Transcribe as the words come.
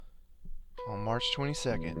On March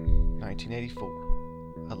 22nd,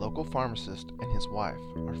 1984, a local pharmacist and his wife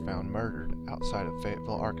are found murdered outside of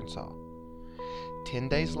Fayetteville, Arkansas. 10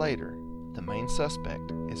 days later, the main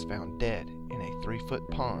suspect is found dead in a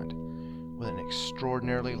 3-foot pond with an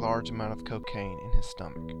extraordinarily large amount of cocaine in his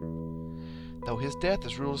stomach. Though his death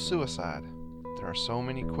is ruled a suicide, there are so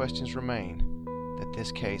many questions remain that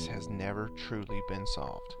this case has never truly been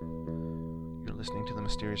solved. You're listening to the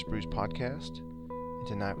Mysterious Brews podcast, and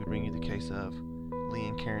tonight we bring you the case of Lee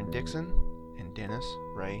and Karen Dixon and Dennis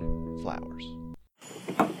Ray Flowers.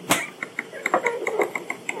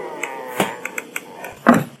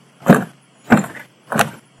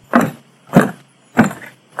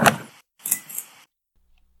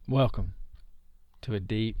 Welcome to a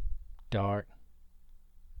deep, dark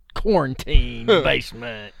quarantine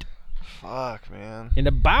basement Fuck, man. in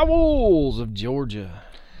the bowels of Georgia,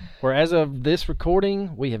 where as of this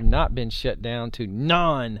recording, we have not been shut down to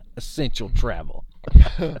non-essential travel.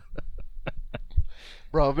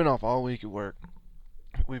 Bro, I've been off all week at work.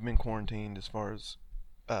 We've been quarantined as far as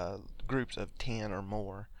groups of 10 or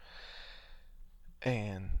more.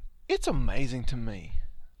 And it's amazing to me.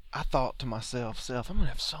 I thought to myself, I'm going to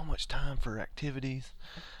have so much time for activities.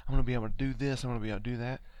 I'm going to be able to do this. I'm going to be able to do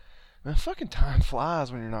that. Man, fucking time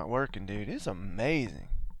flies when you're not working, dude. It's amazing.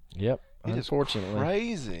 Yep, It unfortunately. is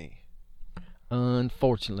crazy.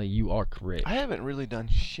 Unfortunately, you are correct. I haven't really done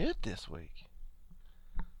shit this week.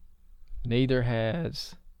 Neither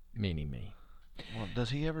has Mini-Me. Well, does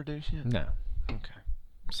he ever do shit? No. Okay.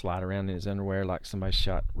 Slide around in his underwear like somebody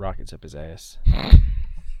shot rockets up his ass.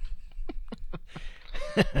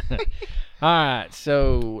 All right,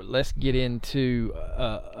 so let's get into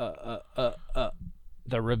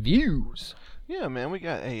the reviews. Yeah, man, we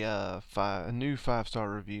got a new 5-star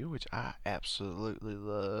review, which I absolutely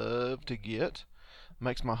love to get.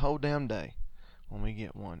 Makes my whole damn day when we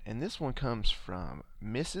get one. And this one comes from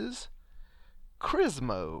Mrs.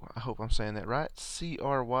 Crismo. I hope I'm saying that right.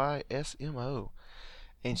 Crysmo.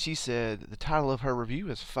 And she said the title of her review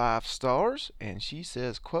is 5 stars, and she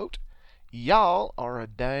says, quote, "Y'all are a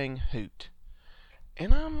dang hoot."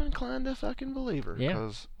 And I'm inclined to fucking believe her, Yeah,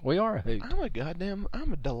 because we are a hoot.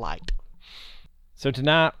 I'm a delight. So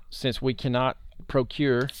tonight, since we cannot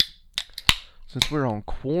procure Since we're on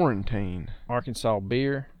quarantine, Arkansas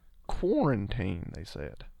beer, they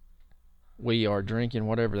said. we are drinking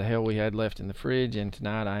whatever the hell we had left in the fridge, and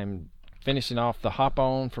tonight I'm finishing off the Hop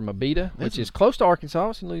On from Abita, which is close to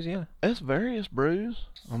Arkansas. It's in Louisiana. It's various brews.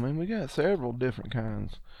 I mean, we got several different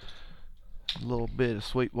kinds. A little bit of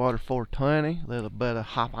Sweetwater 420, a little bit of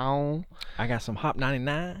Hop On. I got some Hop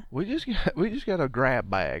 99. We just got a grab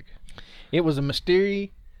bag. It was a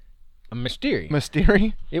mystery.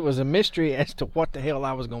 Mystery? It was a mystery as to what the hell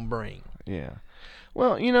I was going to bring. Yeah.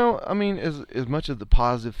 Well, you know, I mean, as much of the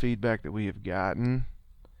positive feedback that we have gotten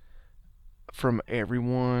from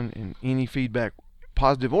everyone, and any feedback,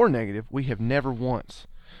 positive or negative, we have never once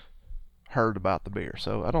heard about the beer.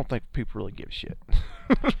 So I don't think people really give a shit.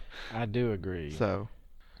 I do agree. So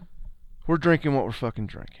we're drinking what we're fucking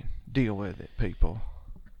drinking. Deal with it, people.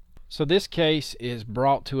 So this case is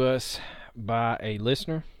brought to us by a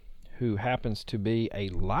listener who happens to be a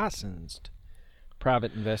licensed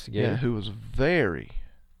private investigator. Yeah, who was very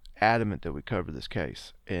adamant that we cover this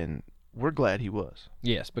case, and we're glad he was.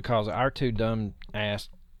 Yes, because our two dumb-ass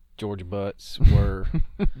Georgia butts were...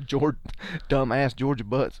 Dumb-ass Georgia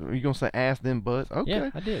butts. Are you going to say ass them butts? Okay.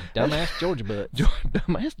 Yeah, I did. Dumb-ass Georgia butts.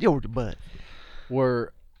 Dumb-ass Georgia butts.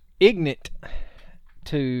 Were ignorant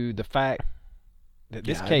to the fact that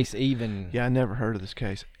this case even... Yeah, I never heard of this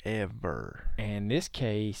case ever. And this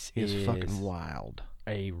case is fucking wild.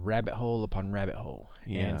 A rabbit hole upon rabbit hole.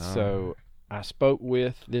 Yeah. And so I spoke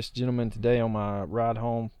with this gentleman today on my ride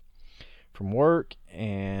home from work,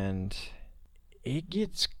 and it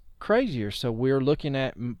gets crazier. So we're looking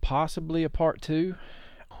at possibly a part 2.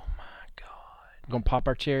 Oh my God. We're going to pop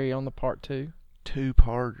our cherry on the part 2.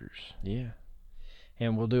 2-parters. Yeah.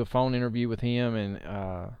 And we'll do a phone interview with him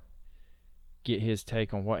and get his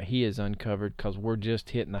take on what he has uncovered, because we're just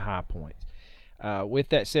hitting the high points. With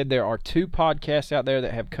that said, there are 2 podcasts out there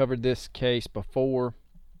that have covered this case before.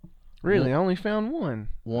 Really? I only found one.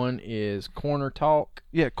 One is Corner Talk.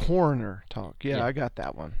 Yeah, Coroner Talk. Yeah, Yeah. I got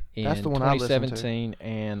that one. In That's the one I listened to. 2017,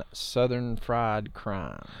 and Southern Fried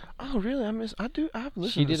Crime. Oh, really? I've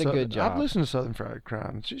listened She to did a good job. I've listened to Southern Fried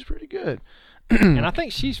Crime. She's pretty good. And I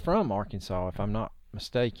think she's from Arkansas, if I'm not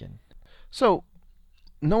mistaken. So,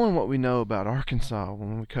 knowing what we know about Arkansas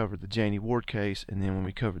when we covered the Janie Ward case, and then when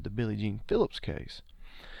we covered the Billie Jean Phillips case,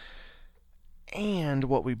 and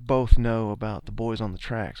what we both know about the Boys on the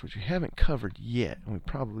Tracks, which we haven't covered yet, and we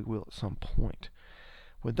probably will at some point,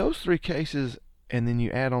 With those 3 cases, and then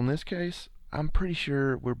you add on this case, I'm pretty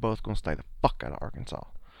sure we're both going to stay the fuck out of Arkansas.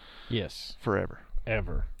 Yes. Forever.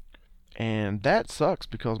 Ever. And that sucks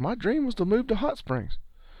because my dream was to move to Hot Springs.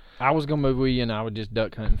 I was going to move with you, and I would just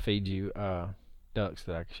duck hunt and feed you ducks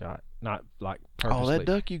that I shot. Not like purposely. Oh, that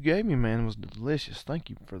duck you gave me, man, was delicious. Thank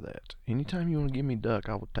you for that. Anytime you want to give me duck,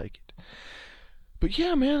 I will take it. But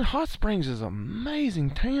yeah, man, Hot Springs is an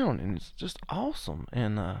amazing town, and it's just awesome.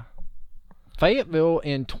 And Fayetteville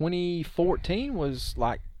in 2014 was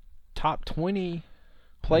like top 20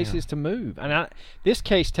 places to move. And this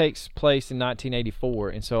case takes place in 1984,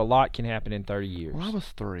 and so a lot can happen in 30 years. Well, I was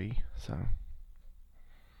 3, so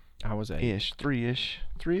I was 8. ish,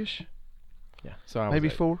 3-ish. Yeah, so I was maybe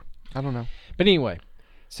 8. 4. I don't know. But anyway,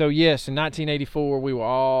 so yes, in 1984 we were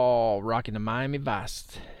all rocking the Miami Vice.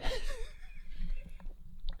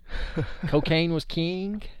 Cocaine was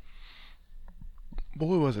king.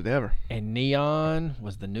 Boy, was it ever. And neon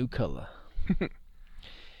was the new color.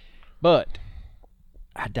 But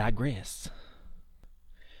I digress.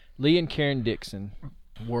 Lee and Karen Dixon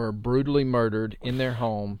were brutally murdered in their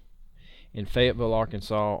home in Fayetteville,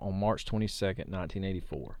 Arkansas on March 22nd,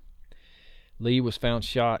 1984. Lee was found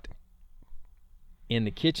shot in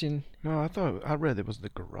the kitchen. No, I read it was the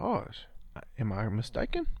garage. Am I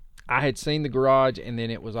mistaken? I had seen the garage, and then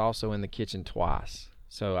it was also in the kitchen twice.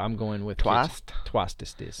 So I'm going with twice. Twice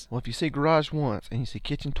this. Well, if you see garage once and you see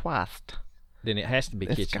kitchen twice, then it has to be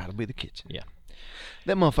kitchen. It's got to be the kitchen. Yeah.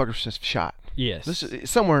 That motherfucker's just shot. Yes. This is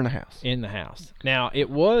somewhere in the house. In the house. Now, it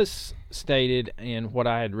was stated in what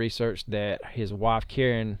I had researched that his wife,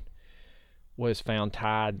 Karen, was found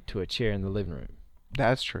tied to a chair in the living room.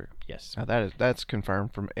 That's true. Yes. Now that's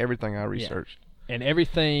confirmed from everything I researched. Yeah. And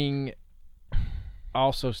everything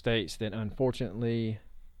also states that, unfortunately,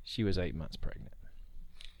 she was 8 months pregnant.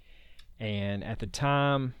 And at the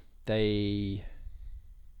time, the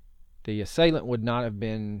assailant would not have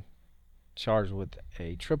been charged with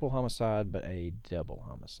a triple homicide, but a double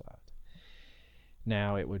homicide.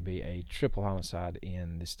 Now it would be a triple homicide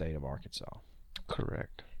in the state of Arkansas.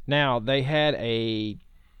 Correct. Now, they had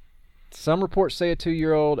some reports say a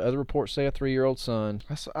 2-year-old, other reports say a 3-year-old son.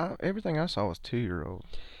 Everything I saw was 2-year-old.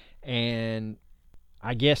 And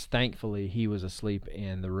I guess, thankfully, he was asleep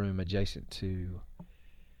in the room adjacent to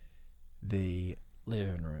the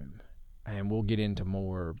living room. And we'll get into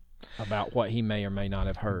more about what he may or may not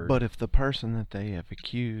have heard. But if the person that they have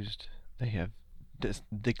accused, they have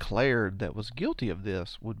declared that was guilty of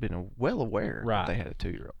this, would have been well aware that they had a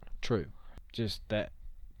 2-year-old. True. Just that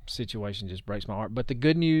situation just breaks my heart. But the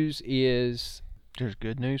good news is... There's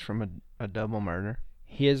good news from a double murder.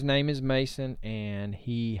 His name is Mason, and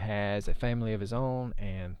he has a family of his own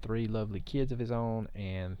and 3 lovely kids of his own,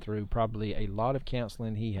 and through probably a lot of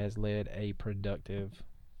counseling, he has led a productive,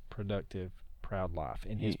 proud life,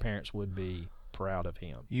 and his parents would be proud of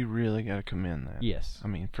him. You really got to commend that. Yes. I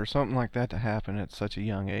mean, for something like that to happen at such a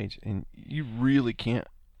young age, and you really can't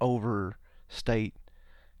overstate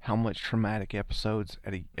how much traumatic episodes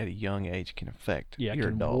at a young age can affect your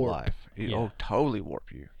adult life. It'll totally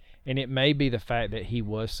warp you. And it may be the fact that he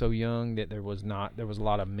was so young that there was a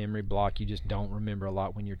lot of memory block. You just don't remember a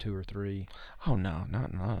lot when you're 2 or 3. Oh no,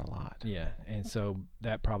 not a lot. Yeah, and so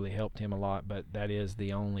that probably helped him a lot, but that is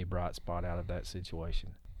the only bright spot out of that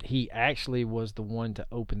situation. He actually was the one to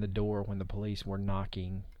open the door when the police were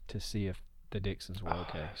knocking to see if the Dixons were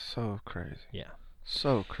okay. So crazy. Yeah.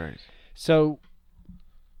 So crazy. So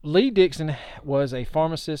Lee Dixon was a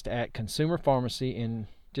pharmacist at Consumer Pharmacy in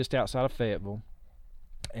just outside of Fayetteville.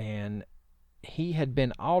 And he had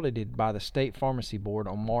been audited by the State Pharmacy Board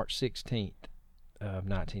on March 16th of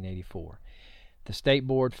 1984. The State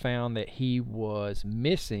Board found that he was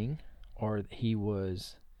missing, or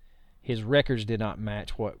his records did not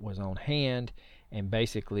match what was on hand, and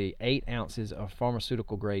basically 8 ounces of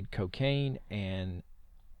pharmaceutical-grade cocaine and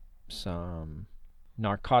some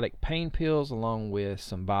narcotic pain pills along with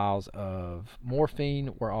some vials of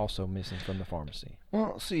morphine were also missing from the pharmacy.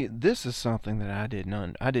 Well, see, this is something that I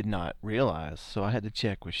did not realize, so I had to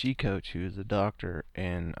check with She Coach, who is a doctor,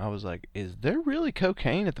 and I was like, is there really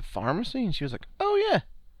cocaine at the pharmacy? And she was like, oh yeah,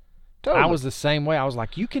 totally. I was the same way. I was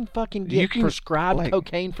like, you can fucking get prescribed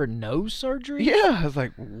cocaine for nose surgery? Yeah, I was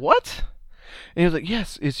like, what? And he was like,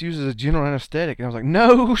 yes, it's used as a general anesthetic. And I was like,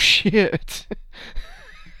 no shit.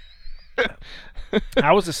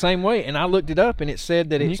 I was the same way, and I looked it up, and it said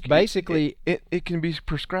that it's basically... It can be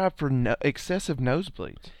prescribed for excessive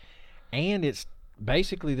nosebleeds. And it's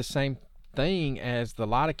basically the same thing as the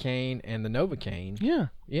lidocaine and the Novocaine. Yeah.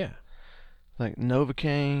 Yeah. Like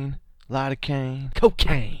Novocaine, lidocaine.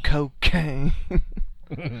 Cocaine. Cocaine.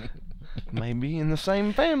 Maybe in the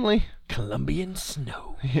same family. Colombian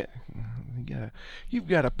snow. Yeah. You've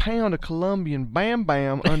got a pound of Colombian Bam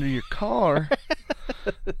Bam under your car,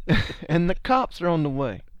 and the cops are on the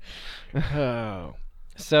way. Oh.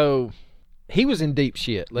 So he was in deep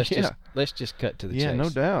shit. Let's Yeah. just cut to the chase. Yeah, no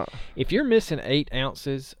doubt. If you're missing 8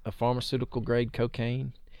 ounces of pharmaceutical grade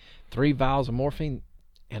cocaine, 3 vials of morphine,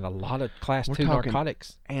 and a lot of class We're 2 talking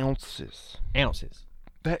narcotics, Ounces.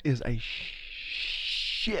 That is a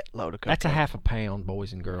shitload of cocaine. That's a half a pound,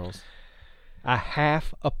 boys and girls. A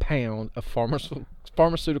half a pound of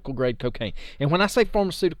pharmaceutical grade cocaine. And when I say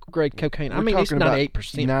pharmaceutical grade cocaine, I We're mean it's talking about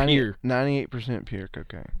 98% pure. 98% pure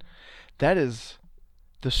cocaine. That is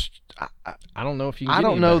I don't know if you can I get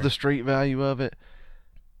don't any know better. the street value of it,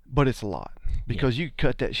 but it's a lot. Because you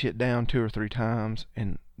cut that shit down 2 or 3 times,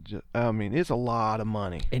 and it's a lot of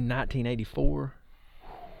money. In 1984.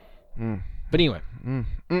 Mm. But anyway. Mm.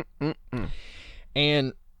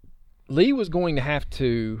 And Lee was going to have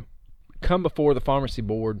to come before the pharmacy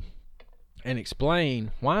board and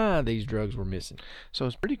explain why these drugs were missing. So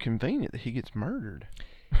it's pretty convenient that he gets murdered.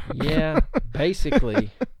 Yeah,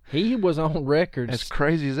 basically, he was on record As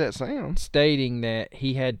crazy as that sounds. stating that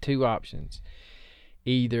he had 2 options.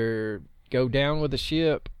 Either go down with the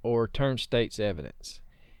ship or turn state's evidence.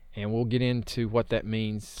 And we'll get into what that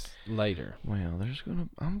means later. Well,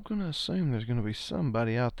 I'm gonna assume there's gonna be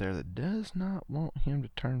somebody out there that does not want him to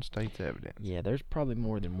turn state's evidence. Yeah, there's probably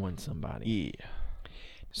more than one somebody. Yeah.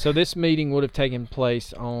 So this meeting would have taken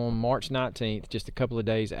place on March 19th, just a couple of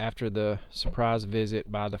days after the surprise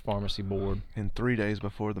visit by the pharmacy board. And 3 days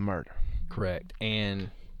before the murder. Correct.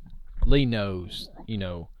 And Lee knows,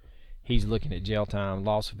 he's looking at jail time,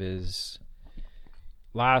 loss of his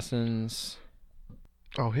license.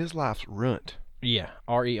 Oh, his life's runt. Yeah,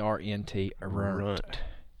 RERNT, runt.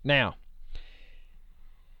 Now,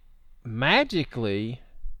 magically,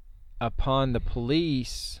 upon the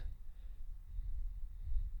police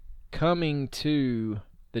coming to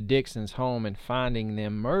the Dixons' home and finding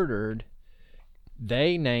them murdered,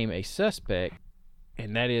 they name a suspect,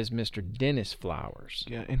 and that is Mr. Dennis Flowers.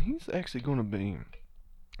 Yeah, and he's actually going to be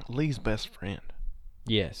Lee's best friend.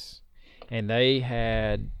 Yes. And they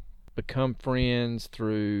had become friends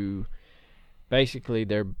through basically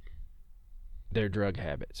their drug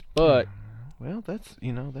habits. But well, that's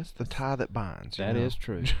the tie that binds. that is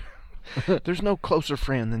true. There's no closer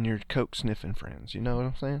friend than your coke sniffing friends. You know what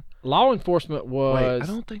I'm saying? Law enforcement was. Wait, I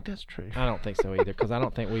don't think that's true. I don't think so either, because I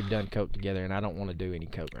don't think we've done coke together, and I don't want to do any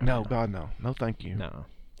coke right now. No, God, no. No, thank you. No.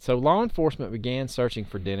 So law enforcement began searching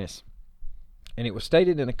for Dennis, and it was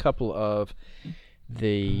stated in a couple of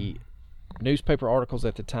the newspaper articles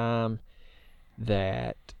at the time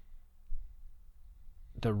that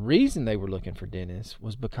the reason they were looking for Dennis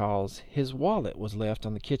was because his wallet was left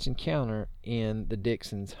on the kitchen counter in the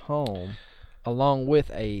Dixons' home, along with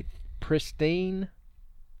a pristine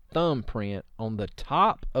thumbprint on the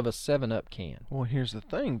top of a 7-Up can. Well, here's the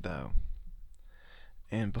thing, though.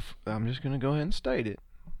 And I'm just going to go ahead and state it.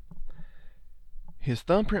 His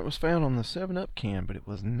thumbprint was found on the 7-Up can, but it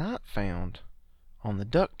was not found on the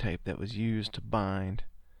duct tape that was used to bind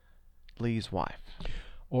Lee's wife.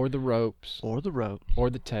 Or the ropes. Or the rope. Or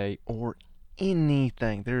the tape. Or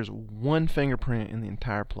anything. There's one fingerprint in the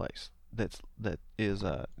entire place that is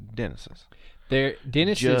Dennis's.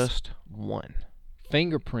 Dennis's just one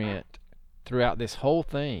fingerprint throughout this whole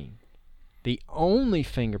thing. The only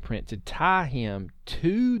fingerprint to tie him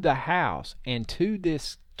to the house and to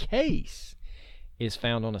this case is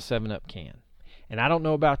found on a 7-Up can. And I don't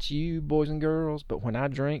know about you, boys and girls, but when I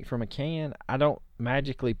drink from a can, I don't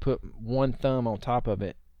magically put one thumb on top of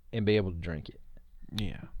it and be able to drink it.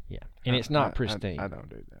 Yeah. Yeah. And it's not pristine. I don't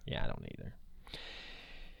do that. Yeah, I don't either.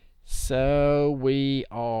 So we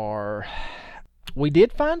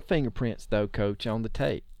did find fingerprints, though, Coach, on the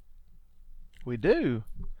tape. We do.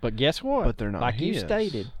 But guess what? But they're not like his. you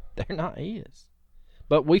stated, they're not his.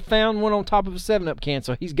 But we found one on top of a 7-Up can,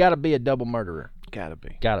 so he's got to be a double murderer. Gotta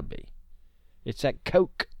be. Gotta be. It's that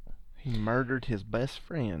coke. He murdered his best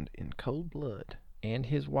friend in cold blood. And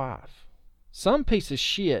his wife. Some piece of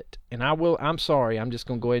shit, and I'm sorry, I'm just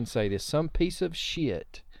going to go ahead and say this. Some piece of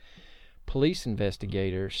shit police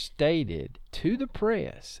investigator stated to the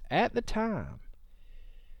press at the time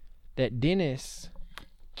that Dennis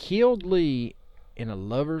killed Lee in a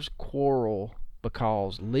lover's quarrel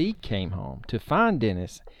because Lee came home to find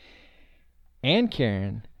Dennis and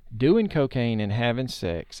Karen doing cocaine and having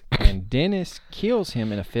sex, and Dennis kills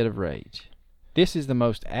him in a fit of rage. This is the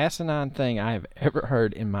most asinine thing I have ever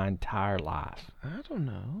heard in my entire life. I don't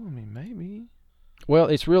know. I mean, maybe. Well,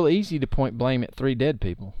 it's real easy to point blame at 3 dead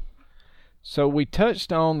people. So we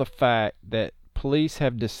touched on the fact that police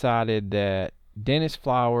have decided that Dennis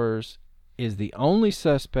Flowers is the only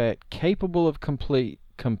suspect capable of committing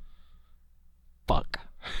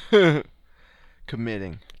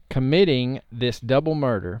this double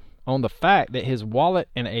murder on the fact that his wallet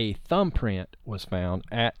and a thumbprint was found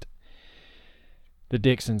at the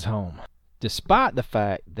Dixons' home, despite the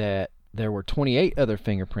fact that there were 28 other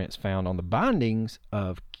fingerprints found on the bindings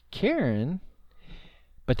of Karen,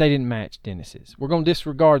 but they didn't match Dennis's. We're going to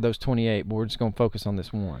disregard those 28, but we're just going to focus on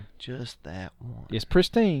this one. Just that one. It's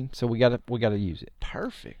pristine, so we got to use it.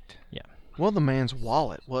 Perfect. Yeah. Well, the man's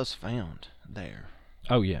wallet was found there.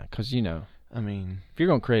 Oh yeah, because I mean, if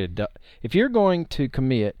you're going to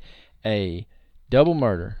commit a double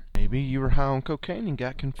murder, maybe you were high on cocaine and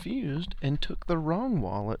got confused and took the wrong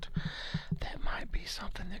wallet. That might be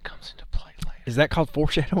something that comes into play later. Is that called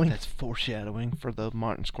foreshadowing? That's foreshadowing for the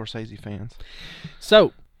Martin Scorsese fans.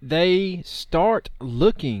 So they start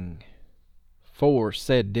looking for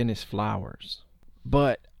said Dennis Flowers,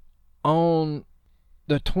 but on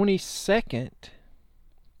the 22nd,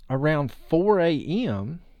 around 4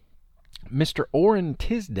 a.m., Mr. Orrin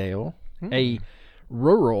Tisdale, a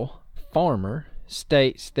rural farmer,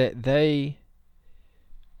 states that they,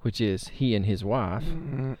 which is he and his wife,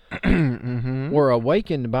 were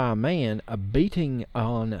awakened by a man beating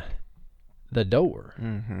on the door,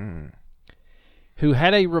 who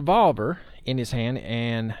had a revolver in his hand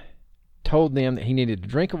and told them that he needed a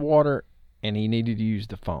drink of water and he needed to use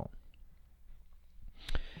the phone.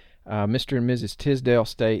 Mr. and Mrs. Tisdale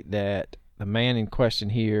state that the man in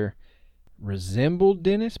question here resembled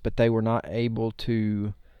Dennis, but they were not able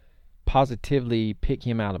to positively pick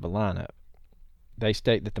him out of a lineup. They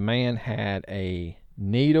state that the man had a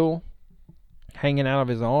needle hanging out of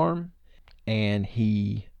his arm, and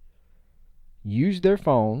he used their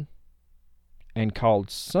phone and called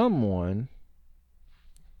someone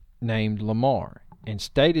named Lamar and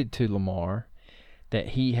stated to Lamar that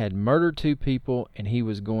he had murdered 2 people and he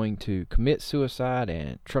was going to commit suicide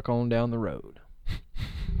and truck on down the road.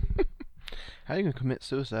 How are you going to commit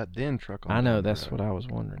suicide then truck on I know, down the that's road? what I was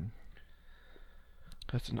wondering.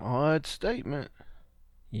 That's an odd statement.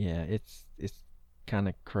 Yeah, it's kind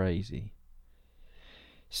of crazy.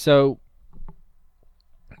 So,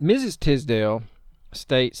 Mrs. Tisdale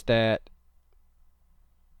states that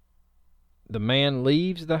the man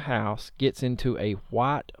leaves the house, gets into a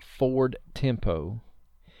white Ford Tempo,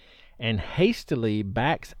 and hastily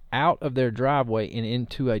backs out of their driveway and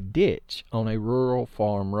into a ditch on a rural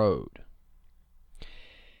farm road.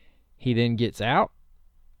 He then gets out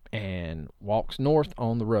and walks north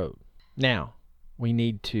on the road. Now, we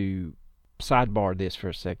need to sidebar this for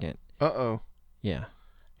a second. Uh-oh. Yeah.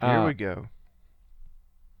 Here we go.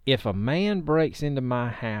 If a man breaks into my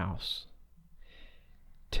house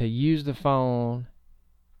to use the phone,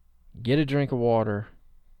 get a drink of water,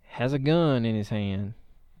 has a gun in his hand,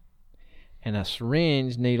 and a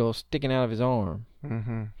syringe needle sticking out of his arm,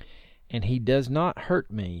 and he does not hurt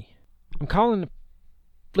me, I'm calling the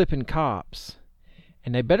flipping cops,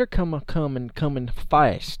 and they better come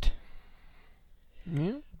fast.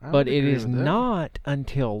 Yeah, but it is not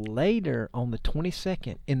until later on the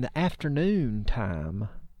 22nd in the afternoon time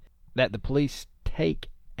that the police take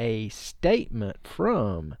a statement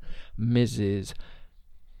from Mrs.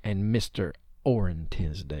 and Mr. Orrin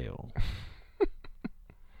Tisdale.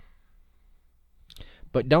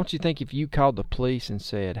 But don't you think if you called the police and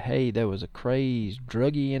said, hey, there was a crazed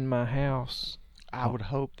druggie in my house, I would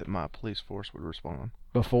hope that my police force would respond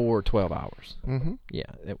before 12 hours.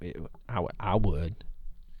 Yeah, I would.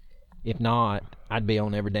 If not, I'd be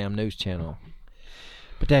on every damn news channel.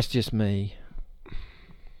 But that's just me.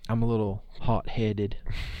 I'm a little hot-headed.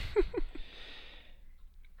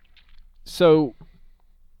 So,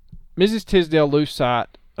 Mrs. Tisdale loses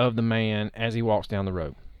sight of the man as he walks down the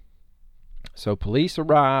road. So police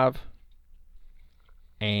arrive,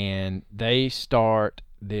 and they start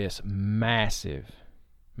this massive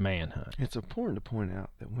manhunt. It's important to point out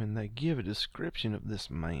that when they give a description of this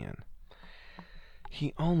man,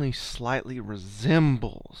 he only slightly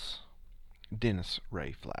resembles Dennis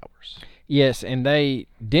Ray Flowers. Yes, and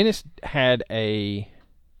Dennis had a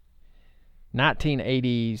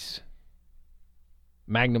 1980s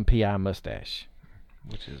Magnum PI mustache,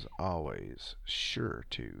 which is always sure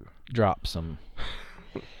to drop some.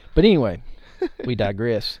 But anyway, we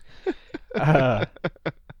digress. But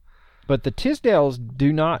the Tisdales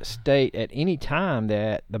do not state at any time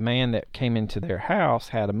that the man that came into their house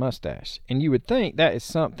had a mustache. And you would think that is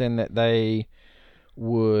something that they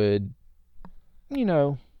would,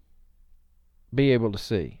 be able to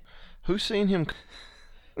see. Who's seen him?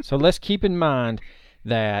 So let's keep in mind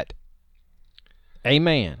that a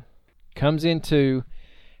man comes into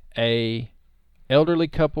a elderly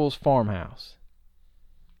couple's farmhouse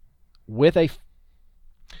with a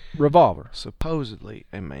revolver. Supposedly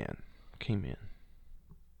a man came in.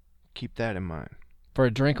 Keep that in mind. For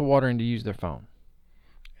a drink of water and to use their phone.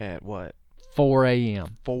 At what? 4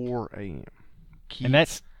 a.m. 4 a.m. Keep And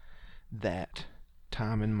that's that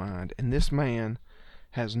time in mind. And this man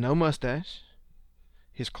has no mustache.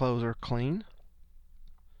 His clothes are clean.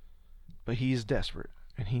 But he is desperate.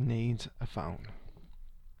 And he needs a phone.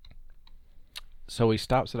 so he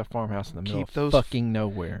stops at a farmhouse in the middle Keep of those fucking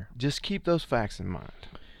nowhere. Just keep those facts in mind.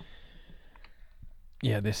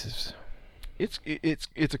 Yeah, this is...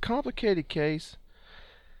 It's a complicated case.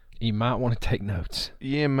 You might want to take notes.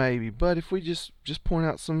 Yeah, maybe. But if we just point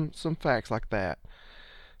out some facts like that.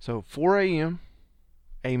 So 4 a.m.,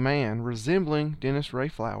 a man resembling Dennis Ray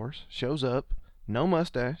Flowers shows up, no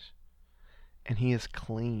mustache, and he is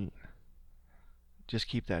clean. Just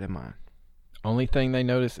keep that in mind. Only thing they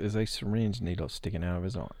notice is a syringe needle sticking out of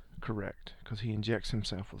his arm. Correct, because he injects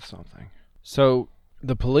himself with something. So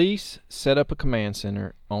the police set up a command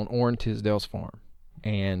center on Orrin Tisdale's farm.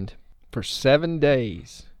 And for 7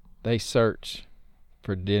 days, they search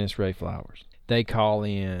for Dennis Ray Flowers. They call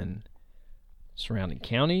in surrounding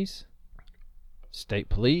counties, state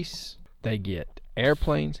police. They get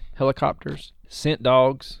airplanes, helicopters, scent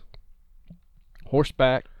dogs,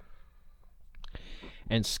 horseback,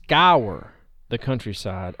 and scour the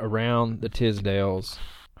countryside around the Tisdales'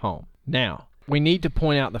 home. Now, we need to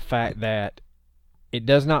point out the fact that it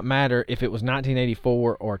does not matter if it was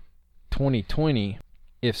 1984 or 2020.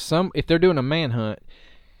 If they're doing a manhunt,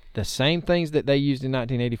 the same things that they used in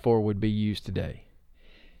 1984 would be used today.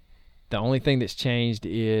 The only thing that's changed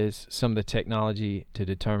is some of the technology to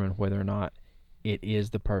determine whether or not it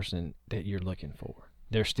is the person that you're looking for.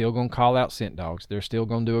 They're still going to call out scent dogs. They're still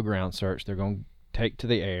going to do a ground search. They're going to take to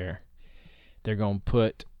the air. They're going to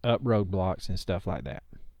put up roadblocks and stuff like that.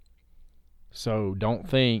 So don't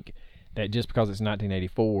think that just because it's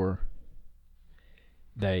 1984,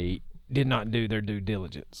 they did not do their due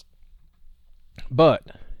diligence. But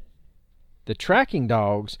the tracking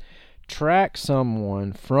dogs track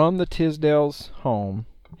someone from the Tisdale's home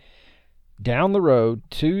down the road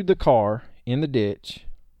to the car in the ditch,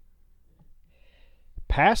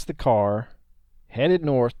 past the car, headed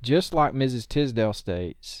north just like Mrs. Tisdale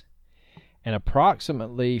states, and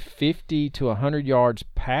approximately 50 to 100 yards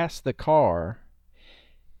past the car,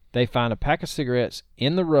 they find a pack of cigarettes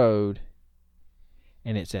in the road,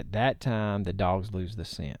 and it's at that time the dogs lose the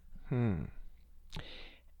scent.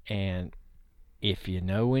 And if you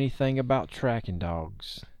know anything about tracking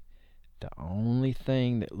dogs, the only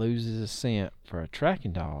thing that loses a scent for a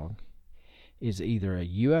tracking dog is either a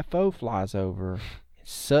UFO flies over and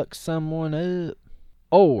sucks someone up,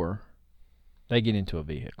 or they get into a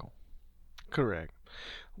vehicle. Correct.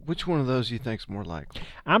 Which one of those do you think's more likely?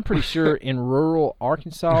 I'm pretty sure in rural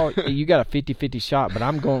Arkansas, you got a 50-50 shot, but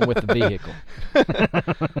I'm going with the vehicle.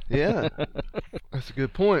 Yeah, that's a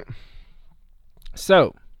good point.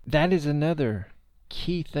 So, that is another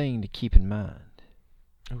key thing to keep in mind.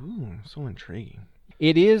 Ooh, so intriguing.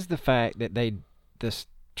 It is the fact that the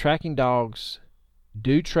tracking dogs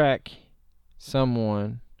do track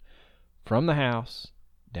someone from the house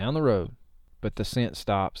down the road, but the scent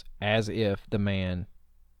stops as if the man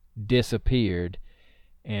disappeared,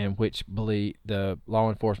 and which the law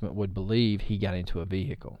enforcement would believe he got into a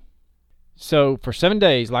vehicle. So for 7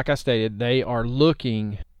 days, like I stated, they are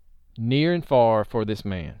looking near and far for this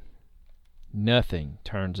man. Nothing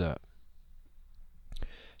turns up.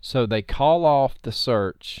 So they call off the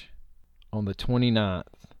search on the 29th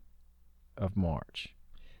of March.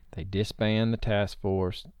 They disband the task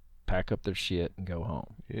force, pack up their shit, and go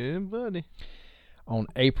home. Yeah, buddy. On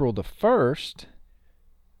April the 1st,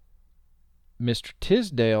 Mr.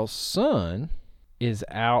 Tisdale's son is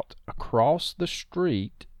out across the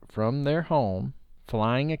street from their home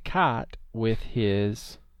flying a kite with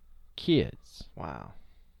his kids. Wow.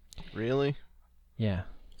 Really? Yeah.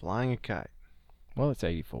 Flying a kite. Well, it's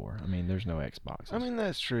 84. I mean, there's no Xboxes. I mean,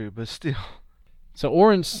 that's true, but still. So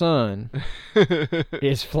Orrin's son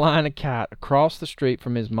is flying a kite across the street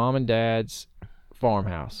from his mom and dad's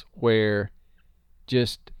farmhouse, where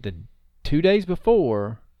just the 2 days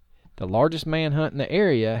before, the largest manhunt in the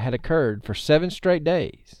area had occurred for 7 straight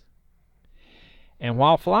days. And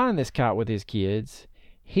while flying this kite with his kids,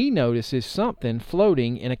 he notices something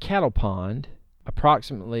floating in a cattle pond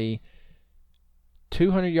approximately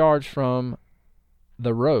 200 yards from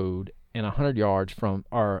the road and 300 yards from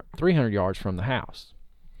the house.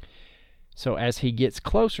 So as he gets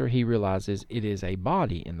closer, he realizes it is a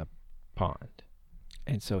body in the pond.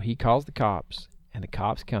 And so he calls the cops, and the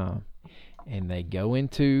cops come, And they go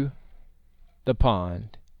into the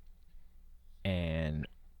pond, and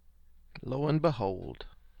lo and behold,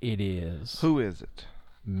 it is who is it?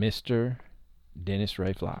 Mr. Dennis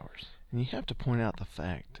Ray Flowers. And you have to point out the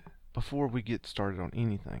fact, before we get started on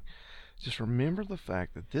anything, just remember the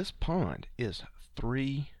fact that this pond is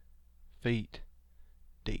 3 feet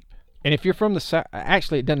deep. And if you're from the South,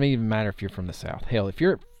 actually, it doesn't even matter if you're from the South. Hell, if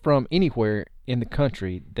you're from anywhere in the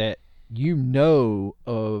country that you know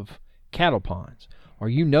of cattle ponds, or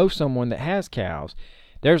you know someone that has cows,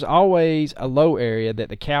 there's always a low area that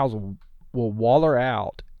the cows will waller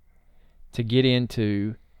out to get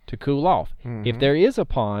into to cool off. Mm-hmm. If there is a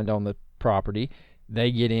pond on the property,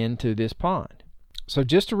 they get into this pond. So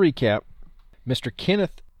just to recap, Mr.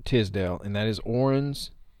 Kenneth Tisdale, and that is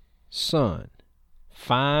Orrin's son,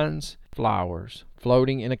 finds Flowers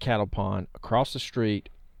floating in a cattle pond across the street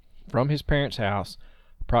from his parents' house,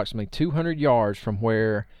 approximately 200 yards from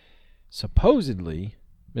where supposedly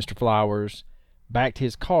Mr. Flowers backed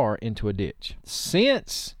his car into a ditch.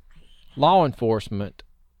 Since law enforcement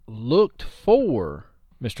looked for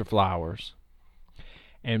Mr. Flowers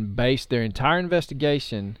and based their entire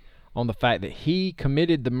investigation on the fact that he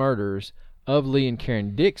committed the murders of Lee and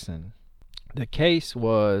Karen Dixon, the case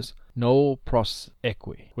was nol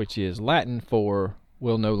prosequi, which is Latin for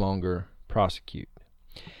will no longer prosecute.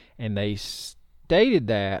 And they stated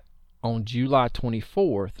that on July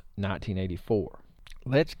 24th, 1984.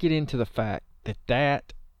 Let's get into the fact that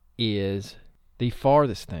that is the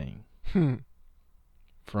farthest thing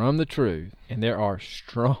from the truth, and there are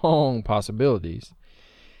strong possibilities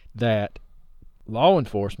that law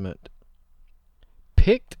enforcement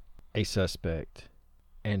picked a suspect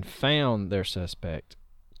and found their suspect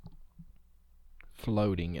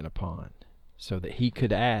floating in a pond so that he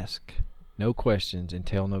could ask no questions and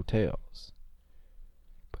tell no tales.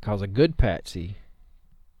 Because a good patsy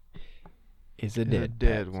is a dead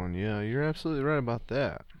dead patsy. one. Yeah, you're absolutely right about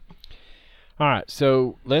that. All right,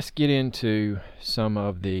 so let's get into some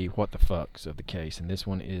of the what the fucks of the case, and this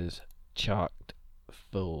one is chocked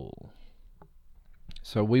full.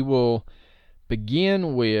 So we will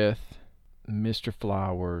begin with Mr.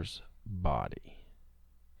 Flowers' body.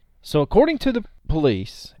 So according to the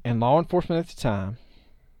police and law enforcement at the time,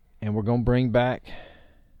 and we're going to bring back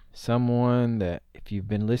someone that, if you've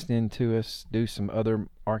been listening to us do some other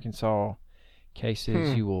Arkansas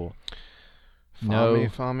cases, you will know.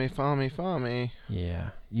 Fami. Yeah,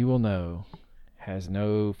 you will know. Has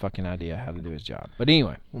no fucking idea how to do his job. But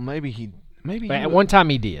anyway. Well, maybe But at one time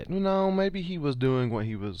he did. No, maybe he was doing what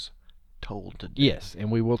he was told to do. Yes,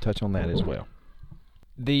 and we will touch on that as well.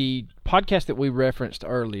 The podcast that we referenced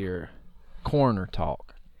earlier, Coroner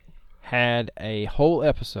Talk, had a whole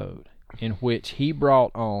episode in which he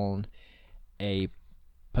brought on a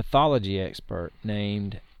pathology expert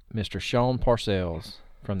named Mr. Sean Parcells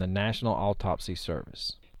from the National Autopsy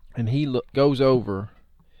Service. And he goes over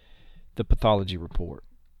the pathology report.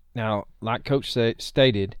 Now, like Coach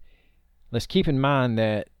stated, let's keep in mind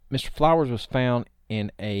that Mr. Flowers was found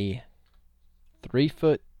in a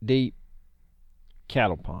 3-foot deep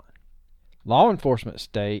cattle pond. Law enforcement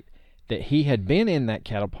state that he had been in that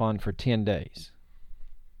cattle pond for 10 days.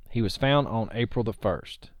 He was found on April the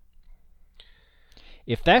 1st.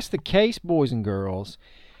 If that's the case, boys and girls,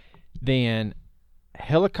 then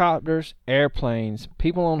helicopters, airplanes,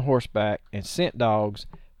 people on horseback, and scent dogs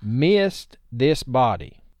missed this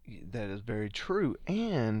body. That is very true.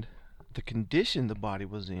 And the condition the body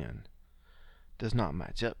was in does not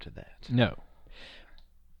match up to that. No.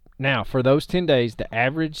 Now, for those 10 days, the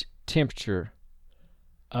average temperature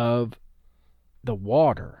of the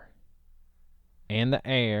water and the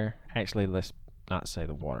air, actually, let's not say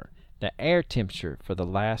the water, the air temperature for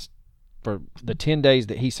the 10 days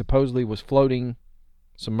that he supposedly was floating,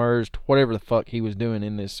 submerged, whatever the fuck he was doing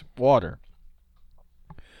in this water,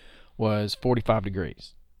 was 45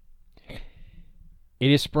 degrees.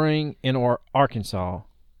 It is spring in Arkansas.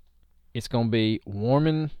 It's going to be warm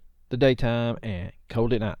in the daytime and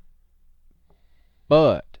cold at night.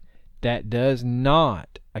 But that does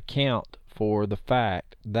not account for the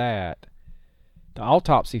fact that the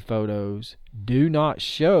autopsy photos do not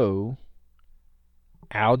show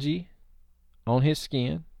algae on his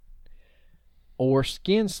skin or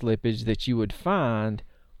skin slippage that you would find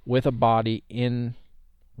with a body in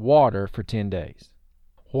water for 10 days.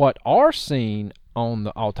 What are seen on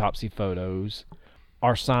the autopsy photos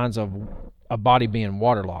are signs of a body being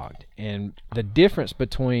waterlogged. And the difference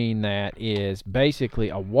between that is basically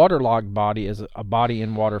a waterlogged body is a body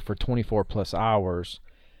in water for 24 plus hours,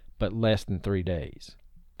 but less than 3 days.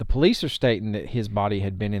 The police are stating that his body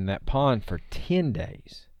had been in that pond for 10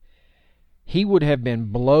 days. He would have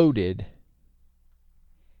been bloated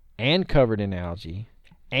and covered in algae,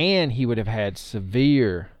 and he would have had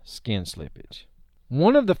severe skin slippage.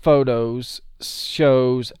 One of the photos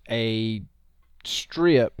shows a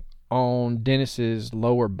strip on Dennis's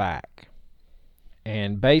lower back.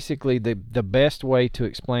 And basically the best way to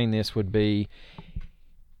explain this would be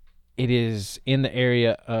it is in the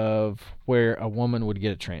area of where a woman would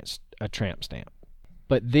get a tramp stamp.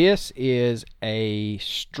 But this is a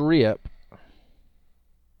strip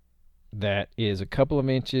that is a couple of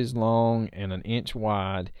inches long and an inch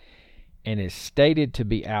wide and is stated to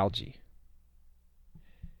be algae.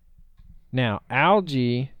 Now,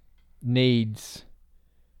 algae needs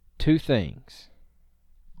two things: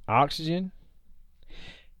 oxygen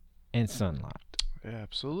and sunlight.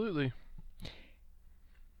 Absolutely.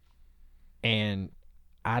 And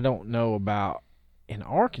I don't know about in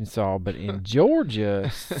Arkansas, but in Georgia,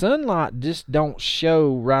 sunlight just don't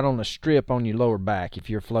show right on the strip on your lower back if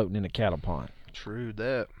you're floating in a cattle pond. True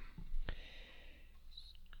that.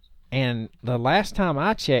 And the last time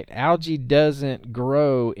I checked, algae doesn't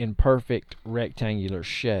grow in perfect rectangular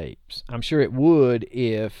shapes. I'm sure it would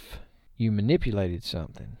if you manipulated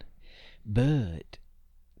something. But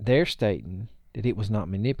they're stating that it was not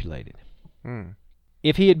manipulated.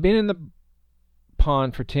 If he had been in the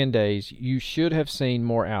pond for 10 days, you should have seen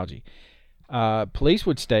more algae. Police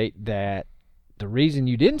would state that the reason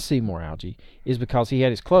you didn't see more algae is because he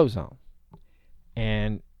had his clothes on.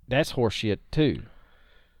 And that's horseshit too.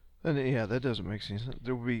 And yeah, that doesn't make sense.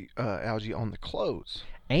 There would be algae on the clothes.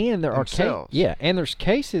 And there themselves. and there's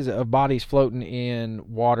cases of bodies floating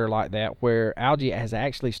in water like that where algae has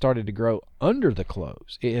actually started to grow under the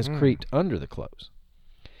clothes. It has creeped under the clothes.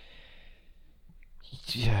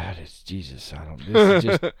 Yeah, Jesus, I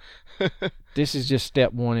don't. This is just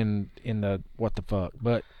step one in the what the fuck.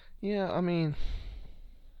 But yeah, I mean,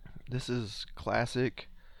 this is classic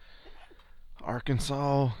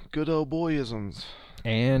Arkansas good old boyisms.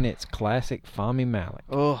 And it's classic Fahmy Malek.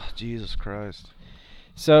 Oh, Jesus Christ.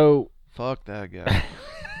 So fuck that guy.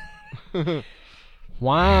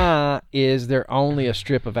 Why is there only a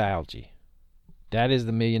strip of algae? That is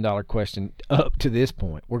the $1 million question up to this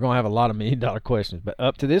point. We're going to have a lot of $1 million questions, but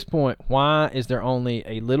up to this point, why is there only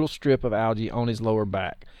a little strip of algae on his lower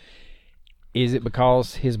back? Is it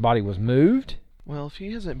because his body was moved? Well, if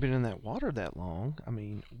he hasn't been in that water that long, I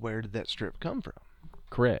mean, where did that strip come from?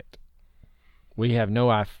 Correct. We have no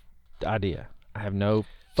idea. I have no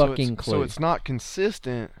fucking clue. So it's not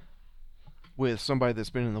consistent with somebody that's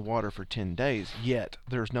been in the water for 10 days, yet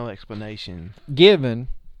there's no explanation. Given.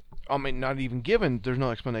 I mean, not even given, there's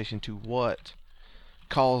no explanation to what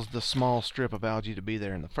caused the small strip of algae to be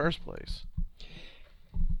there in the first place.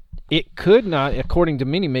 It could not, according to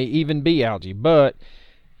Mini-Me, even be algae. But,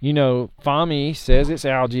 you know, Fahmy says it's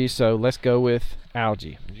algae, so let's go with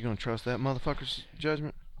algae. Are you going to trust that motherfucker's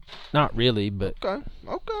judgment? Not really, but... Okay.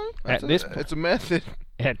 It's a method.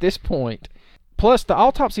 At this point. Plus, the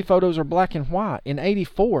autopsy photos are black and white. In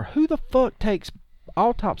 84, who the fuck takes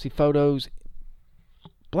autopsy photos...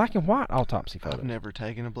 Black and white autopsy photos? I've never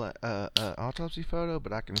taken a black autopsy photo,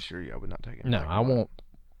 but I can assure you I would not take it. No, I want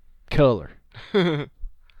color.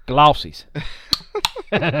 Glossies.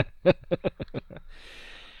 All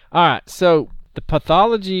right, so the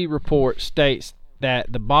pathology report states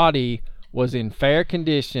that the body was in fair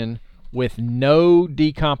condition with no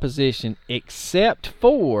decomposition except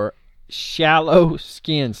for shallow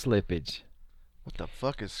skin slippage. What the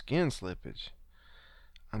fuck is skin slippage?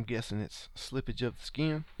 I'm guessing it's slippage of the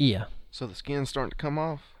skin. Yeah. So the skin's starting to come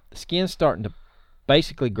off? The skin's starting to,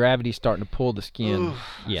 basically gravity's starting to pull the skin. Oof,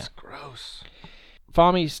 yeah. That's gross.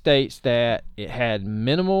 Fahmy states that it had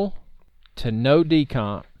minimal to no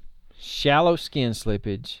decomp, shallow skin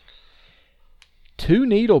slippage, 2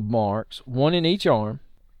 needle marks, 1 in each arm,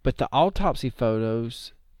 but the autopsy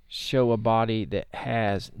photos show a body that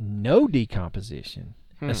has no decomposition,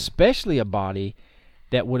 especially a body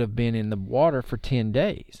that would have been in the water for 10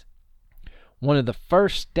 days. One of the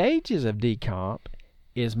first stages of decomp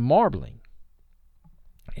is marbling.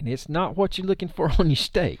 And it's not what you're looking for on your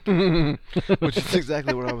steak. Which is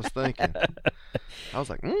exactly what I was thinking. I was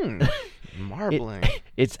like, marbling.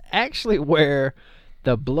 It's actually where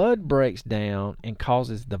the blood breaks down and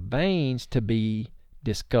causes the veins to be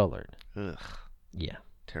discolored. Ugh. Yeah.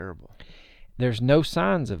 Terrible. There's no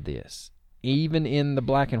signs of this. Even in the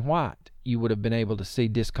black and white, you would have been able to see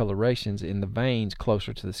discolorations in the veins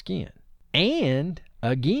closer to the skin. And,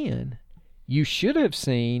 again, you should have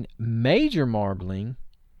seen major marbling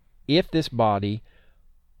if this body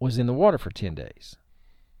was in the water for 10 days.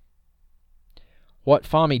 What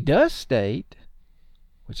Fahmy does state,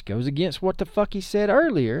 which goes against what the fuck he said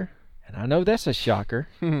earlier, and I know that's a shocker,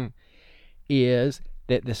 is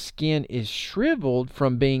that the skin is shriveled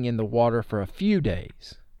from being in the water for a few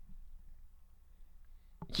days.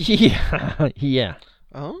 Yeah, yeah.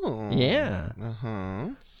 Oh. Yeah. Uh-huh.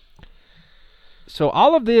 So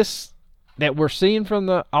all of this that we're seeing from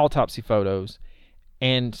the autopsy photos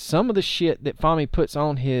and some of the shit that Fahmy puts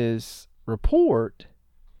on his report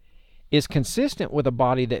is consistent with a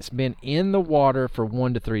body that's been in the water for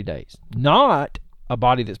 1 to 3 days, not a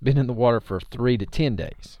body that's been in the water for 3 to 10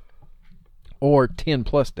 days or 10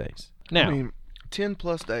 plus days. Now, I mean, 10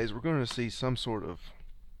 plus days, we're going to see some sort of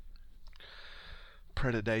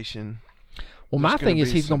predation. well, my thing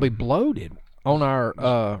is he's going to be bloated on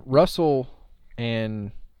our Russell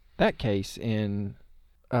and that case in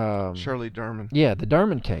Shirley Derman. Yeah, the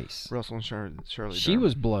Derman case. Russell and Shirley She Derman.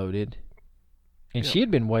 was bloated, and Yeah. she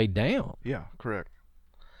had been weighed down. Yeah, correct.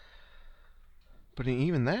 But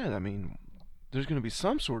even that, I mean, there's going to be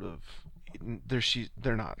some sort of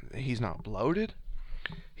he's not bloated.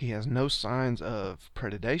 He has no signs of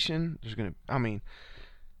predation.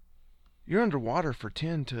 You're underwater for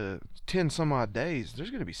 10 some odd days.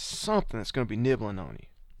 There's going to be something that's going to be nibbling on you.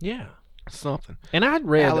 Yeah. Something. And I'd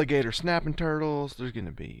read Alligator snapping turtles. There's going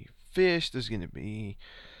to be fish. There's going to be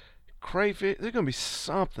crayfish. There's going to be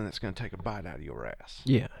something that's going to take a bite out of your ass.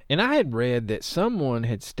 Yeah, and I had read that someone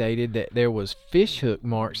had stated that there was fish hook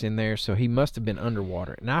marks in there, so he must have been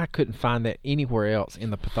underwater. And I couldn't find that anywhere else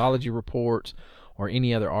in the pathology reports or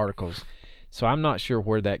any other articles. So I'm not sure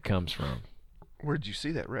where that comes from. Where did you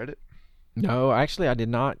see that, Reddit? No, actually, I did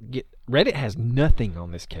not get... Reddit has nothing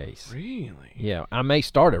on this case. Really? Yeah, I may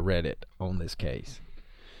start a Reddit on this case.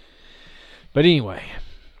 But anyway,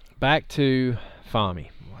 back to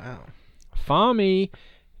Fahmy. Wow. Fahmy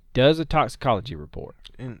does a toxicology report.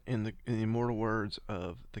 In the immortal words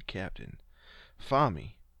of the captain,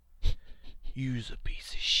 Fahmy, you's a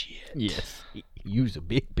piece of shit. Yes. You's a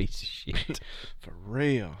big piece of shit. For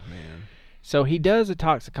real, man. So he does a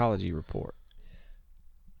toxicology report.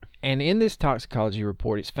 And in this toxicology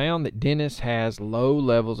report, it's found that Dennis has low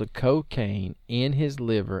levels of cocaine in his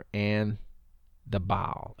liver and the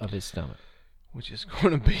bile of his stomach. Which is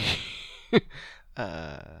going to be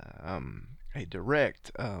a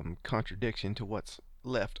direct contradiction to what's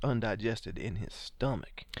left undigested in his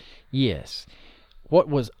stomach. Yes. What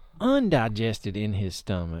was undigested in his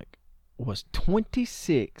stomach was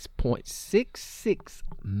 26.66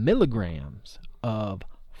 milligrams of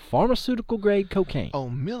pharmaceutical grade cocaine. Oh,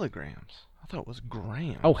 milligrams. I thought it was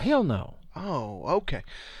grams. Oh, hell no. Oh, okay.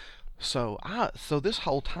 So this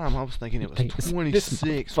whole time I was thinking it was This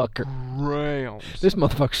 26 motherfucker. grams. This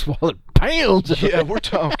motherfucker swallowed pounds of Yeah, it. we're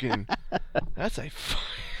talking. That's a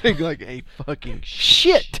fucking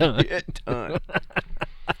Shit ton. shit ton.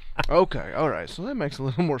 Okay, all right. So that makes a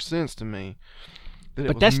little more sense to me. That it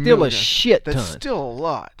But was that's still a milligrams. shit ton. That's still a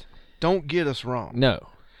lot. Don't get us wrong. No.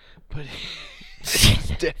 But it's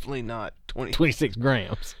definitely not 26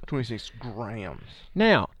 grams. 26 grams.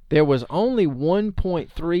 Now, there was only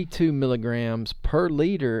 1.32 milligrams per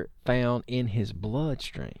liter found in his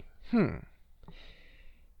bloodstream.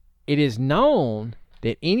 It is known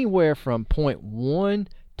that anywhere from 0.1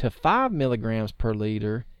 to 5 milligrams per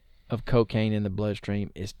liter of cocaine in the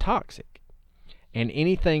bloodstream is toxic. And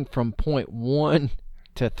anything from 0.1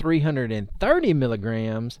 to 330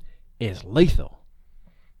 milligrams is lethal.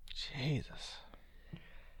 Jesus.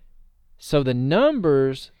 So the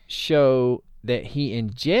numbers show that he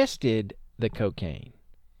ingested the cocaine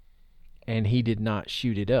and he did not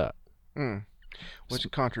shoot it up.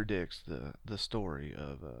 Which contradicts the story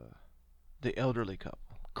of the elderly couple.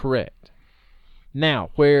 Correct. Now,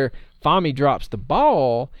 where Fahmy drops the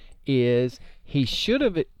ball is he should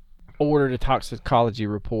have ordered a toxicology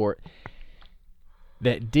report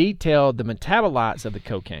that detailed the metabolites of the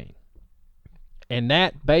cocaine. And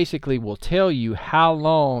that basically will tell you how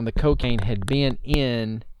long the cocaine had been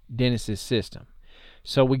in Dennis's system.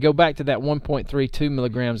 So we go back to that 1.32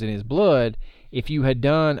 milligrams in his blood. If you had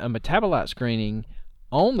done a metabolite screening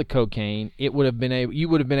on the cocaine, you would have been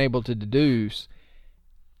able to deduce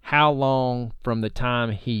how long from the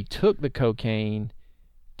time he took the cocaine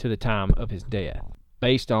to the time of his death,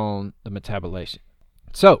 based on the metabolization.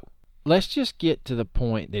 So let's just get to the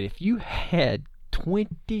point that if you had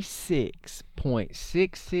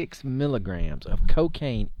 26.66 milligrams of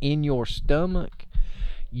cocaine in your stomach,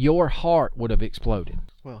 your heart would have exploded.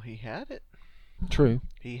 Well, he had it. True.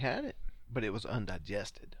 He had it, but it was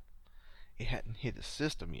undigested. It hadn't hit his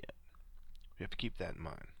system yet. We have to keep that in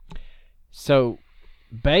mind. So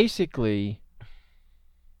basically,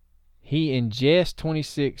 he ingests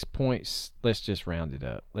 26 points, let's just round it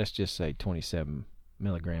up. Let's just say 27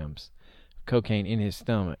 milligrams of cocaine in his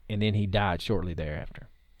stomach, and then he died shortly thereafter.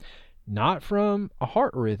 not from a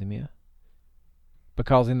heart arrhythmia,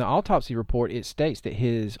 because in the autopsy report it states that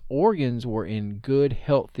his organs were in good,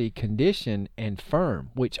 healthy condition and firm,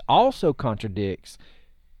 which also contradicts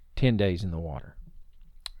 10 days in the water.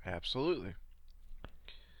 Absolutely.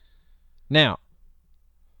 Now,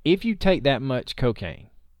 if you take that much cocaine,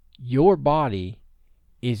 your body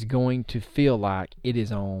is going to feel like it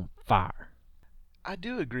is on fire. I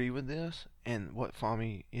do agree with this and what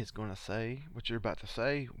Fahmy is going to say, what you're about to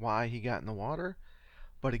say, why he got in the water.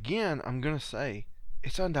 But again, I'm going to say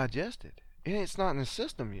it's undigested and it's not in his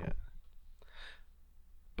system yet.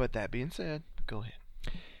 But that being said, go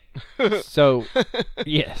ahead. So,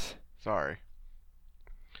 yes. Sorry.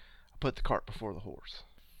 I put the cart before the horse.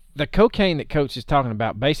 The cocaine that Coach is talking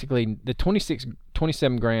about, basically the 26 to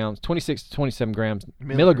 27 grams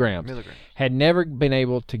milligrams had never been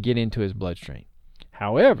able to get into his bloodstream.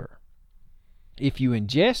 However, if you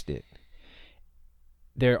ingest it,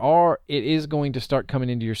 it is going to start coming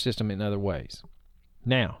into your system in other ways.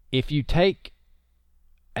 Now, if you take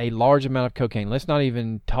a large amount of cocaine, let's not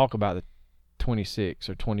even talk about the 26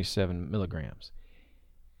 or 27 milligrams.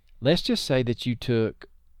 Let's just say that you took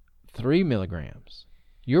 3 milligrams.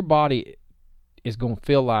 Your body is going to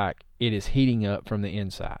feel like it is heating up from the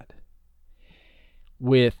inside.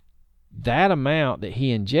 With that amount that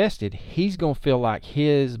he ingested, he's going to feel like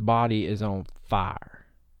his body is on fire.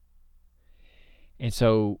 And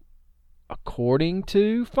so, according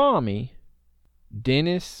to Fahmy,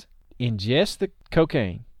 Dennis ingests the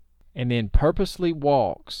cocaine and then purposely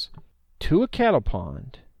walks to a cattle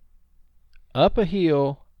pond, up a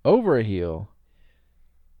hill, over a hill,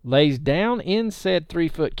 lays down in said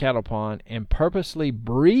 3-foot cattle pond, and purposely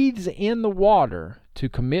breathes in the water to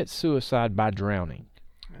commit suicide by drowning.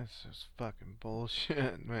 That's just fucking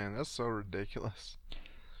bullshit, man. That's so ridiculous.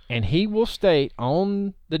 And he will state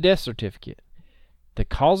on the death certificate, the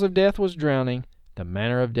cause of death was drowning, the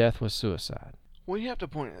manner of death was suicide. Well, you have to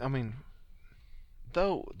point, I mean,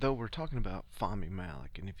 though we're talking about Fahmy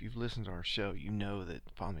Malak, and if you've listened to our show, you know that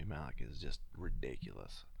Fahmy Malak is just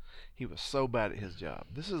ridiculous. He was so bad at his job.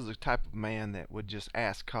 This is the type of man that would just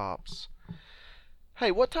ask cops,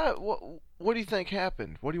 hey, what do you think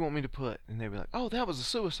happened? What do you want me to put? And they'd be like, oh, that was a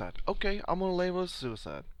suicide. Okay, I'm going to label it as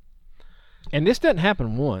suicide. And this doesn't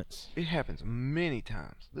happen once. It happens many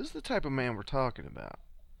times. This is the type of man we're talking about.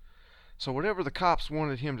 So whatever the cops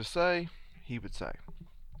wanted him to say, he would say.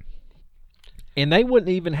 And they wouldn't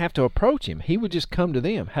even have to approach him. He would just come to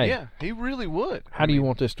them. Hey. Yeah, he really would. How do you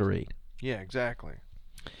want this to read? Yeah, exactly.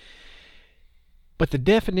 But the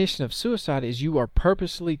definition of suicide is you are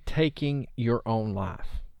purposely taking your own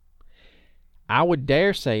life. I would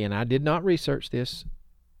dare say, and I did not research this,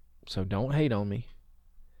 so don't hate on me,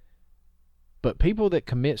 but people that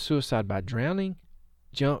commit suicide by drowning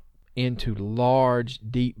jump into large,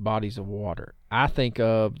 deep bodies of water. I think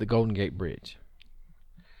of the Golden Gate Bridge.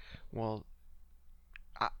 Well,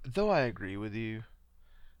 though I agree with you,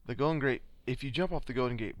 the Golden Gate, if you jump off the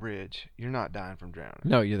Golden Gate Bridge, you're not dying from drowning.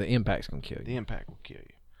 No, the impact's going to kill you. The impact will kill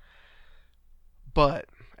you. But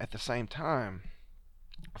at the same time,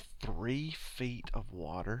 3 feet of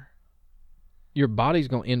water, your body's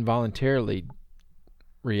going to involuntarily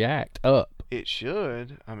react up. It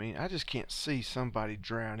should. I mean, I just can't see somebody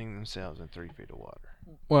drowning themselves in 3 feet of water.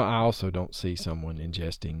 Well, I also don't see someone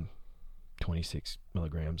ingesting 26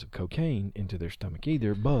 milligrams of cocaine into their stomach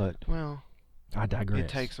either, but well, I digress. It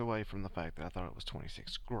takes away from the fact that I thought it was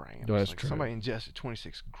 26 grams. No, that's true. Somebody ingested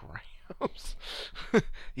 26 grams.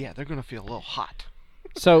 Yeah, they're going to feel a little hot.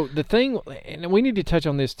 So the thing, and we need to touch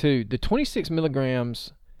on this too, the 26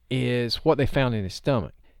 milligrams is what they found in his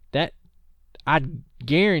stomach. That, I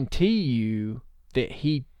guarantee you that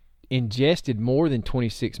he ingested more than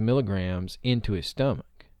 26 milligrams into his stomach.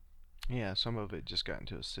 Yeah, some of it just got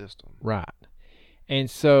into his system. Right. And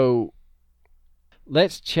so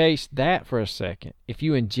let's chase that for a second. If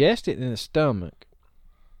you ingest it in the stomach,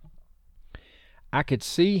 I could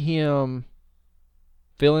see him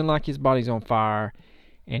feeling like his body's on fire,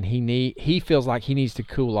 and he feels like he needs to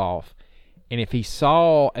cool off. And if he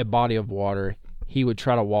saw a body of water, he would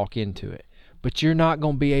try to walk into it. But you're not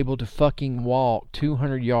going to be able to fucking walk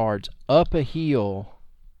 200 yards up a hill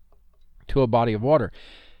to a body of water.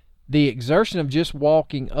 The exertion of just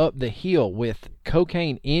walking up the hill with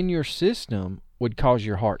cocaine in your system would cause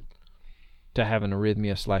your heart to have an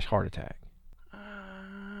arrhythmia / heart attack.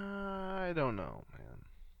 I don't know, man.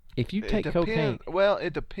 If you take cocaine... Well,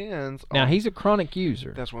 it depends. Now, he's a chronic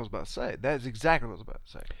user. That's what I was about to say. That's exactly what I was about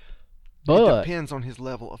to say. But it depends on his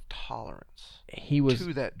level of tolerance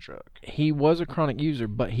to that drug. He was a chronic user,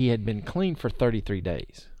 but he had been clean for 33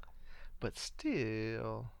 days. But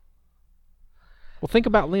still... Well, think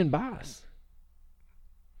about Len Bias.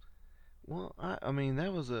 Well, I mean,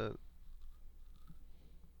 that was a...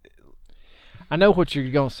 I know what you're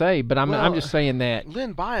going to say, but I'm just saying that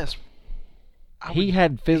Len Bias... he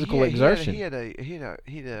had physical exertion. He had a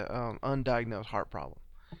undiagnosed heart problem.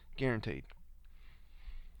 Guaranteed.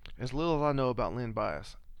 As little as I know about Len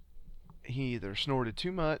Bias, he either snorted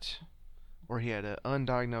too much or he had an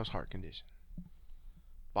undiagnosed heart condition.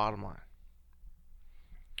 Bottom line.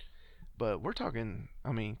 But we're talking,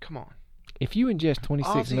 I mean, come on. If you ingest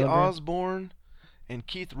 26 Ozzy milligrams... Osbourne and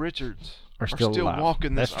Keith Richards are still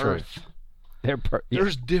walking this That's true. earth.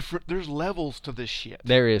 There's levels to this shit.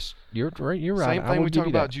 There is. You're right. Same thing we talk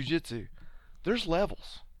about jiu-jitsu. There's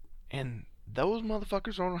levels. And those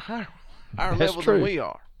motherfuckers are on a higher level than we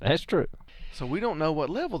are. That's true. So we don't know what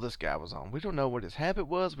level this guy was on. We don't know what his habit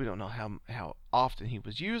was. We don't know how often he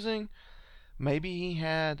was using. Maybe he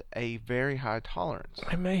had a very high tolerance.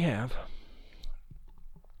 I may have.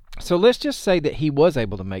 So let's just say that he was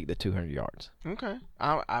able to make the 200 yards. Okay.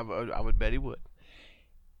 I would bet he would.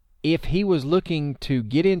 If he was looking to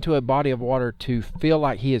get into a body of water to feel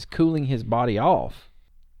like he is cooling his body off,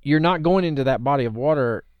 you're not going into that body of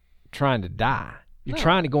water trying to die. You're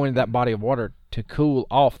trying to go into that body of water to cool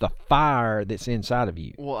off the fire that's inside of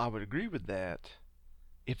you. Well, I would agree with that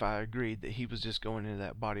if I agreed that he was just going into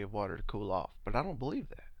that body of water to cool off. But I don't believe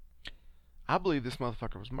that. I believe this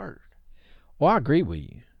motherfucker was murdered. Well, I agree with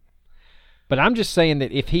you. But I'm just saying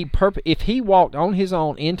that if he walked on his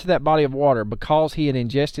own into that body of water because he had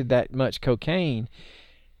ingested that much cocaine,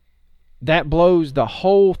 that blows the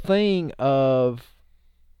whole thing of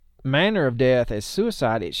manner of death as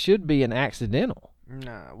suicide. It should be an accidental.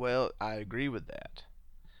 Nah, well, I agree with that.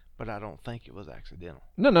 But I don't think it was accidental.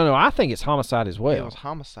 No. I think it's homicide as well. It was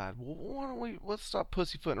homicide. Well, why don't let's stop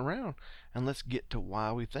pussyfooting around and let's get to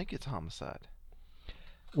why we think it's homicide.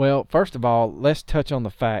 Well, first of all, let's touch on the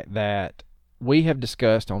fact that we have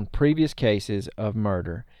discussed on previous cases of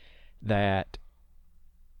murder that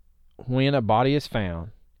when a body is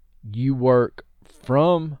found, you work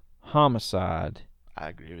from homicide. I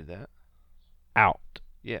agree with that. Out.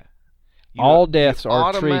 Yeah. All deaths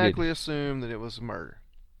are treated. You automatically assume that it was murder,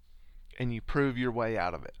 and you prove your way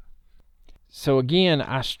out of it. So again,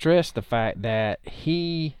 I stress the fact that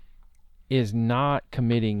he is not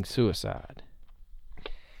committing suicide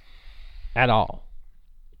at all.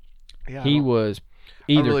 Yeah, he was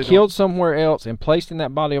either killed somewhere else and placed in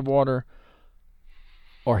that body of water,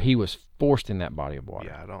 or he was forced in that body of water.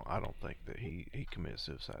 Yeah, I don't think that he committed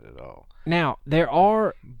suicide at all. Now,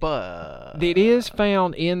 it is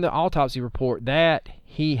found in the autopsy report that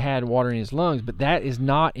he had water in his lungs, but that is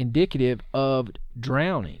not indicative of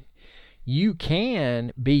drowning. You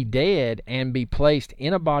can be dead and be placed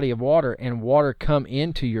in a body of water and water come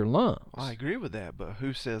into your lungs. I agree with that, but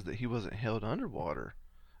who says that he wasn't held underwater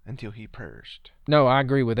until he perished? No, I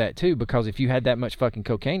agree with that too, because if you had that much fucking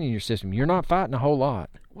cocaine in your system, you're not fighting a whole lot.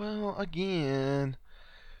 Well, again,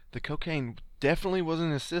 the cocaine definitely was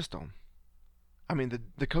in his system. I mean,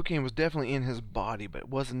 the cocaine was definitely in his body, but it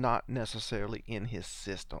was not necessarily in his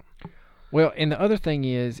system. Well, and the other thing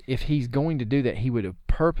is, if he's going to do that, he would have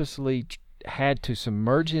purposely had to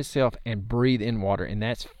submerge himself and breathe in water, and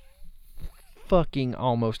that's fucking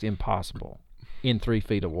almost impossible in 3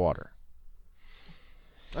 feet of water.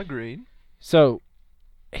 Agreed. So,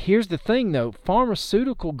 here's the thing, though.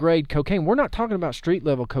 Pharmaceutical grade cocaine, we're not talking about street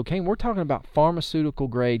level cocaine. We're talking about pharmaceutical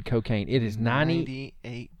grade cocaine. It is 98%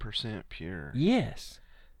 pure. Yes.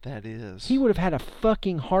 That is. He would have had a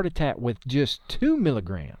fucking heart attack with just 2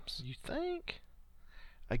 milligrams. You think?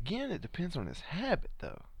 Again, it depends on his habit,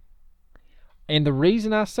 though. And the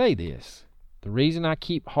reason I say this, the reason I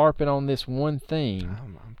keep harping on this one thing,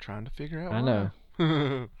 I'm trying to figure out I why.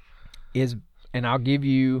 know, is, and I'll give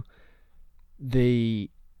you the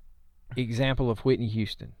example of Whitney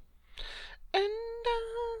Houston. And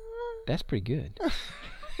that's pretty good.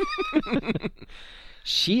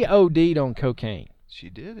 She OD'd on cocaine. She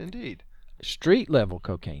did indeed. Street level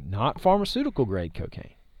cocaine, not pharmaceutical grade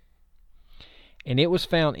cocaine. And it was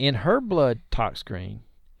found in her blood tox screen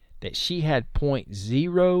that she had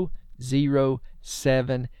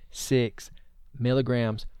 0.0076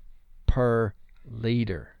 milligrams per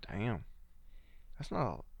liter. Damn. That's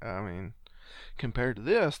not, I mean, compared to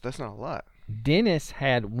this, that's not a lot. Dennis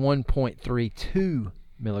had 1.32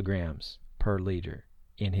 milligrams per liter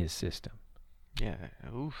in his system. Yeah,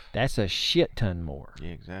 oof. That's a shit ton more.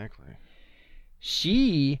 Yeah, exactly.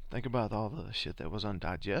 Think about all the shit that was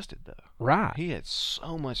undigested, though. Right. He had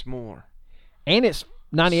so much more. And it's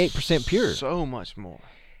 98% pure. So much more.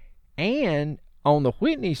 And on the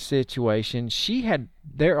Whitney situation,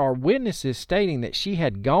 there are witnesses stating that she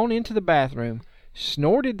had gone into the bathroom,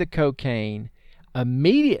 snorted the cocaine,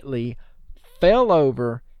 immediately fell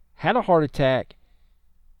over, had a heart attack,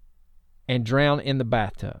 and drowned in the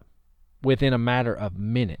bathtub within a matter of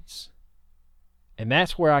minutes. And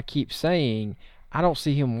that's where I keep saying I don't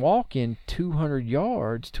see him walking 200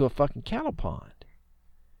 yards to a fucking cattle pond.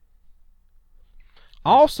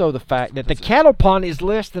 Also, the fact that the cattle pond is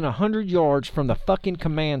less than 100 yards from the fucking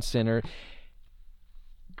command center.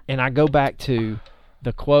 And I go back to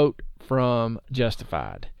the quote from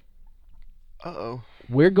Justified. Uh-oh.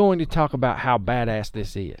 We're going to talk about how badass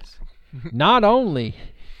this is. Not only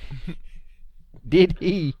did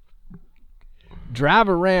he drive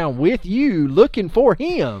around with you looking for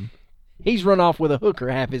him, he's run off with a hooker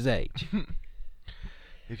half his age.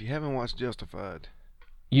 If you haven't watched Justified,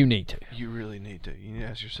 you need to. You really need to. You need to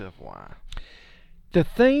ask yourself why. The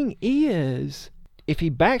thing is, if he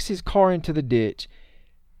backs his car into the ditch,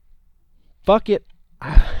 fuck it,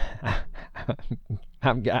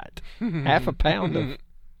 I've got half a pound of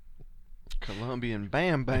Colombian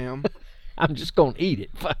Bam Bam. I'm just going to eat it.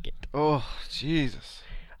 Fuck it. Oh, Jesus.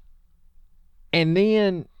 And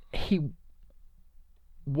then he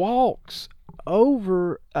walks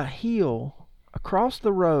over a hill across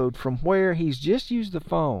the road from where he's just used the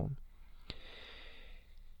phone.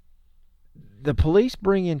 The police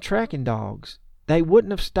bring in tracking dogs. They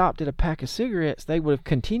wouldn't have stopped at a pack of cigarettes. They would have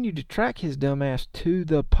continued to track his dumb ass to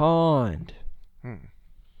the pond.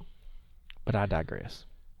 But I digress.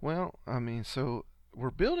 Well, I mean, so we're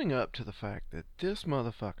building up to the fact that this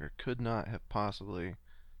motherfucker could not have possibly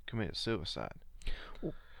committed suicide.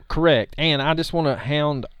 Correct. And I just want to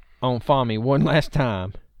hound on Fahmy one last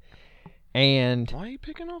time. And why are you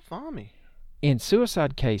picking on Fahmy? In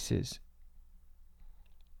suicide cases,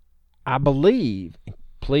 I believe,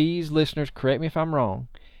 please listeners correct me if I'm wrong,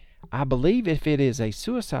 I believe if it is a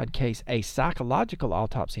suicide case, a psychological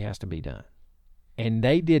autopsy has to be done. And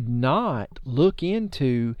they did not look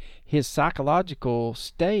into his psychological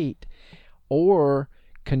state or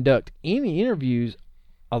conduct any interviews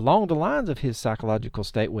along the lines of his psychological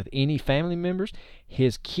state with any family members.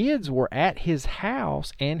 His kids were at his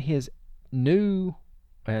house, and his new,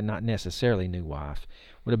 not necessarily new wife,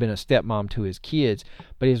 would have been a stepmom to his kids,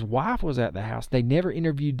 but his wife was at the house. They never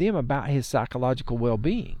interviewed them about his psychological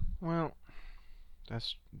well-being. Well, that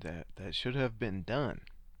should have been done.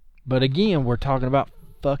 But again, we're talking about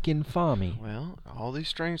fucking Fahmy. Well, all these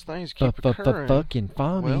strange things keep occurring. Fucking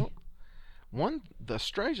Fahmy. Well, the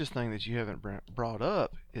strangest thing that you haven't brought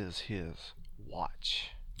up is his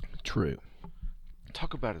watch. True.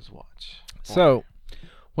 Talk about his watch. So,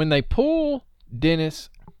 when they pull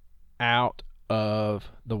Dennis out of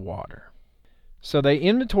the water, so they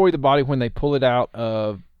inventory the body when they pull it out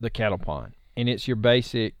of the cattle pond, and it's your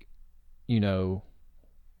basic,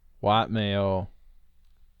 white male,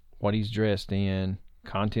 what he's dressed in,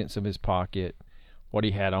 contents of his pocket, what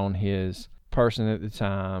he had on his person at the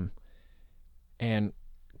time. And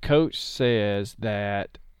Coach says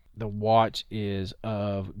that the watch is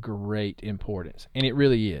of great importance. And it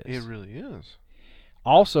really is. It really is.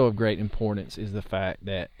 Also of great importance is the fact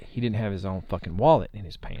that he didn't have his own fucking wallet in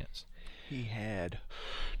his pants. He had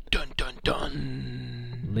dun dun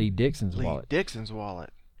dun Lee Dixon's wallet. Lee Dixon's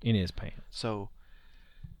wallet in his pants. So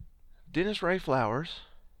Dennis Ray Flowers,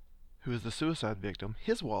 who is the suicide victim,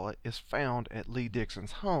 his wallet is found at Lee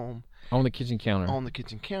Dixon's home. On the kitchen counter. On the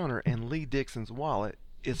kitchen counter, and Lee Dixon's wallet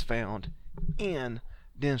is found in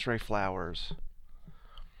Dennis Ray Flowers'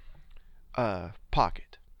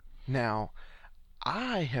 pocket. Now,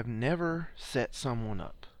 I have never set someone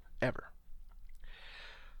up, ever.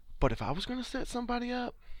 But if I was going to set somebody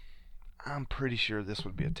up, I'm pretty sure this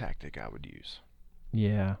would be a tactic I would use.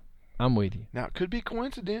 Yeah. I'm with you. Now, it could be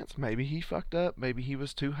coincidence. Maybe he fucked up. Maybe he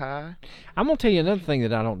was too high. I'm going to tell you another thing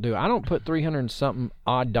that I don't do. I don't put $300 and something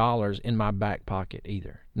odd in my back pocket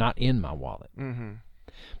either. Not in my wallet. Mm-hmm.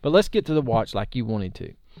 But let's get to the watch like you wanted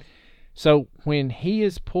to. So, when he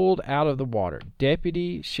is pulled out of the water,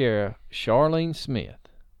 Deputy Sheriff Charlene Smith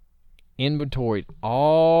inventoried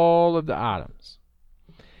all of the items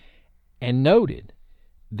and noted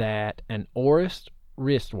that an Oris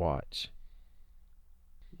wristwatch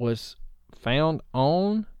was found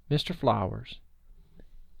on Mr. Flowers,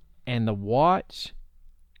 and the watch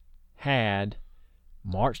had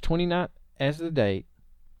March 29th as the date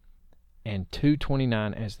and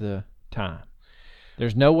 2:29 as the time.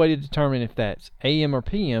 There's no way to determine if that's AM or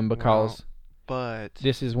PM because but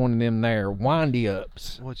this is one of them there windy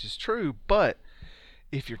ups. Which is true, but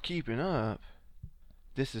if you're keeping up,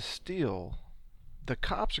 this is still, the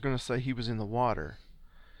cops are going to say he was in the water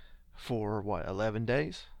for 11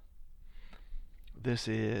 days? This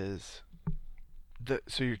is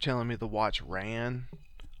So you're telling me the watch ran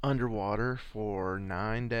underwater for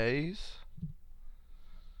 9 days?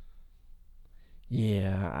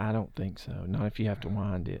 Yeah, I don't think so. Not if you have to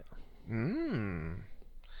wind it.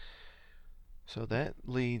 So that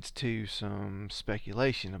leads to some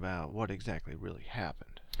speculation about what exactly really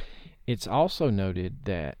happened. It's also noted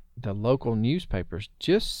that the local newspapers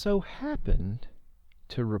just so happened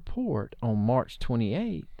to report on March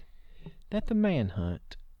 28th that the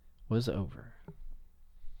manhunt was over.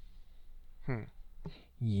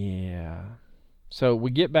 Yeah. So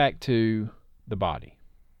we get back to the body.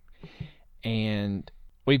 And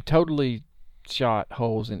we've totally shot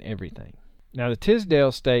holes in everything. Now, the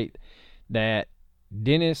Tisdale state that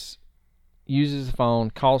Dennis uses the phone,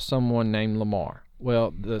 calls someone named Lamar.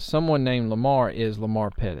 Well, the someone named Lamar is Lamar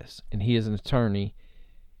Pettis, and he is an attorney.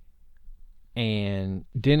 And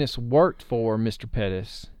Dennis worked for Mr.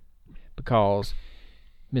 Pettis because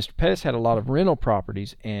Mr. Pettis had a lot of rental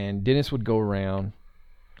properties, and Dennis would go around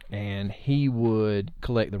and he would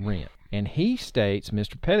collect the rent. And he states,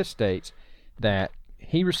 Mr. Pettis states, that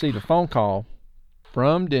he received a phone call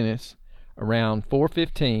from Dennis around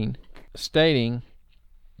 4:15 stating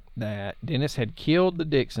that Dennis had killed the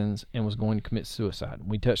Dixons and was going to commit suicide.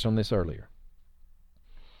 We touched on this earlier.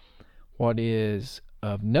 What is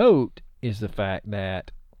of note is the fact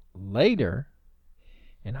that later,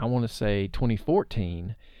 and I want to say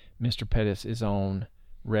 2014, Mr. Pettis is on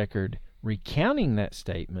record recounting that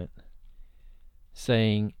statement,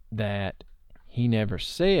 saying that he never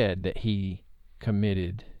said that he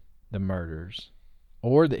committed the murders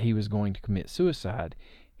or that he was going to commit suicide.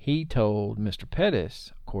 He told Mr.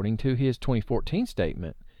 Pettis, according to his 2014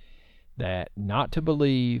 statement, that not to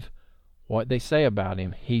believe what they say about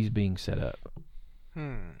him, he's being set up.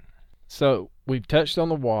 So we've touched on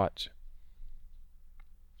the watch.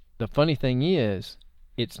 The funny thing is,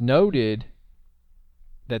 it's noted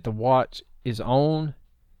that the watch is on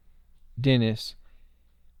Dennis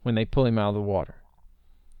when they pull him out of the water.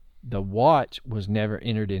 The watch was never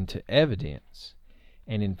entered into evidence,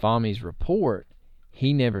 and in Fahmy's report,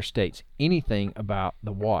 he never states anything about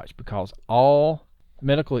the watch because all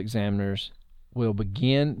medical examiners will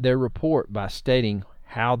begin their report by stating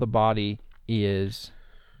how the body is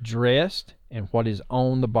dressed and what is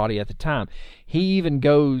on the body at the time. He even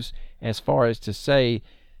goes as far as to say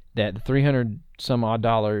that the $300 some odd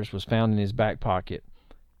was found in his back pocket.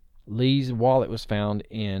 Lee's wallet was found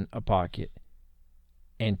in a pocket,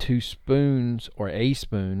 and 2 spoons or a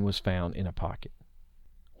spoon was found in a pocket.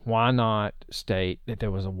 Why not state that there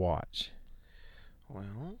was a watch?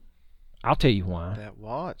 Well, I'll tell you why. That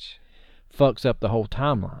watch fucks up the whole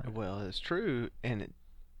timeline. Well, it's true, and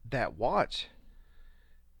that watch,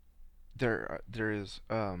 there is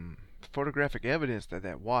photographic evidence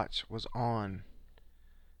that watch was on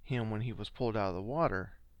him when he was pulled out of the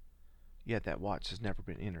water, yet that watch has never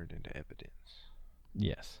been entered into evidence.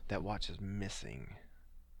 Yes. That watch is missing,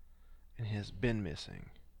 and has been missing,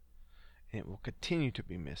 and it will continue to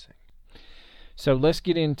be missing. So let's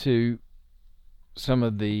get into some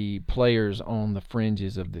of the players on the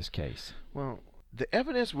fringes of this case. Well, the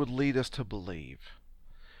evidence would lead us to believe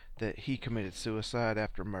that he committed suicide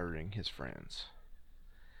after murdering his friends.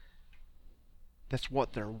 That's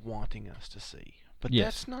what they're wanting us to see. But yes,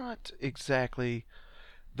 that's not exactly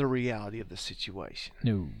the reality of the situation.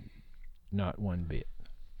 No, not one bit.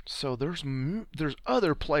 So there's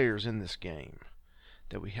other players in this game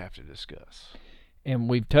that we have to discuss. And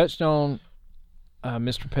we've touched on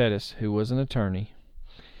Mr. Pettis, who was an attorney.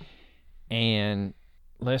 And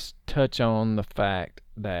let's touch on the fact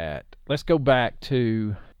that, let's go back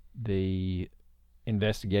to the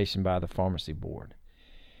investigation by the pharmacy board.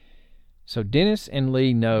 So Dennis and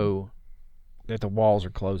Lee know that the walls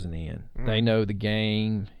are closing in. They know the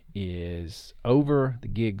game is over, the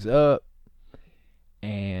gig's up,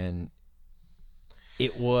 and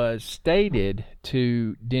it was stated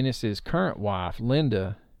to Dennis's current wife,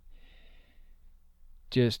 Linda,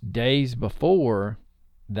 just days before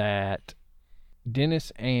that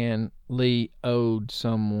Dennis and Lee owed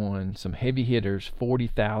someone, some heavy hitters,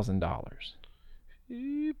 $40,000.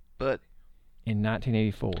 But in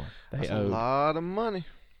 1984, they owed a lot of money.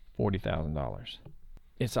 $40,000.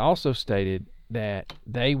 It's also stated that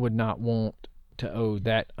they would not want to owe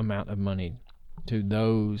that amount of money to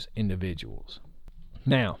those individuals.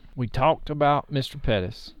 Now, we talked about Mr.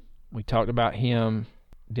 Pettis. We talked about him.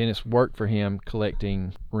 Dennis worked for him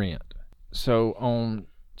collecting rent. So on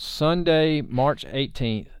Sunday, March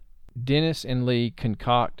 18th, Dennis and Lee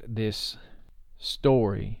concoct this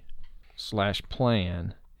story /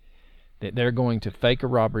 plan that they're going to fake a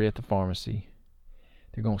robbery at the pharmacy.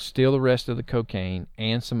 They're going to steal the rest of the cocaine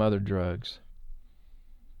and some other drugs.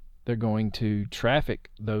 they're going to traffic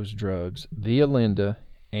those drugs via Linda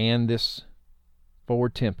and this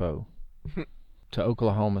Ford Tempo to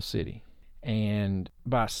Oklahoma City. And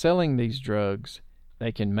by selling these drugs,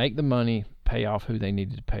 they can make the money, pay off who they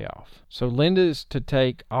needed to pay off. So Linda is to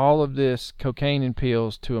take all of this cocaine and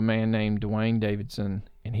pills to a man named Dwayne Davidson,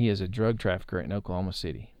 and he is a drug trafficker in Oklahoma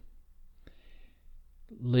City.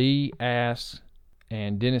 Lee asks,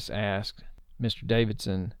 and Dennis asks, Mr.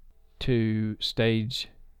 Davidson to stage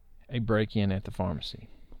a break-in at the pharmacy.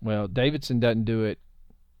 Well, Davidson doesn't do it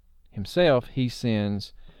himself. He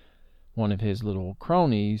sends one of his little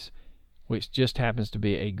cronies, which just happens to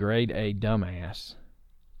be a grade A dumbass,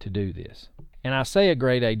 to do this. And I say a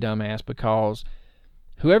grade A dumbass because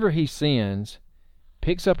whoever he sends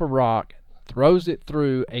picks up a rock, throws it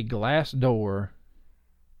through a glass door,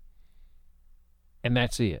 and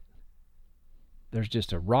that's it. There's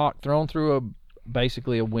just a rock thrown through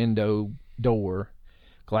basically a window door,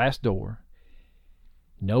 glass door.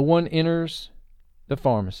 No one enters the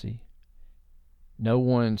pharmacy. No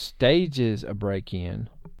one stages a break-in.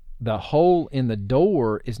 The hole in the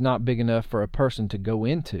door is not big enough for a person to go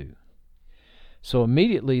into. So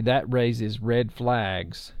immediately that raises red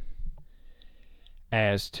flags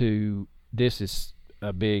as to this is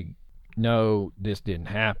a big no, this didn't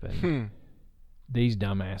happen. These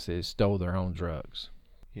dumbasses stole their own drugs.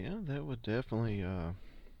 Yeah, that would definitely,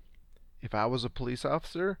 if I was a police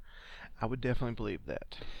officer, I would definitely believe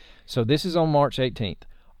that. So this is on March 18th.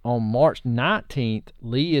 On March 19th,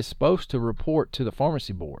 Lee is supposed to report to the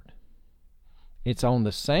pharmacy board. It's on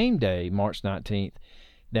the same day, March 19th,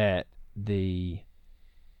 that the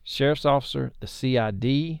sheriff's officer, the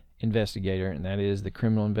CID investigator, and that is the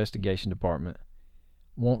Criminal Investigation Department,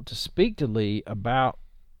 want to speak to Lee about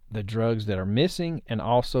the drugs that are missing and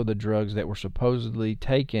also the drugs that were supposedly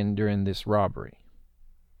taken during this robbery.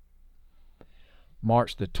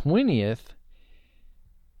 March the 20th,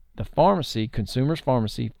 the pharmacy, Consumers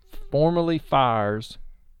Pharmacy, formally fires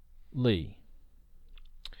Lee.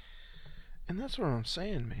 And that's what I'm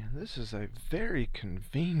saying, man. This is a very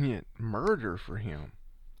convenient murder for him.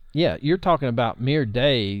 Yeah, you're talking about mere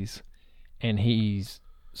days, and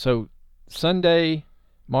so Sunday,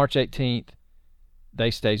 March 18th,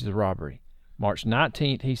 they stage the robbery. March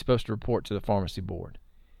 19th, he's supposed to report to the pharmacy board.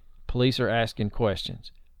 Police are asking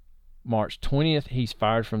questions. March 20th, he's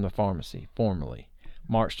fired from the pharmacy, formally.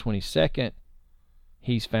 March 22nd,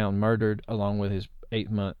 he's found murdered along with his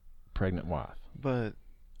 8-month pregnant wife. But,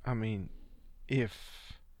 I mean, if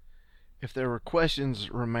there were questions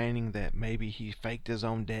remaining that maybe he faked his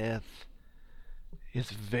own death,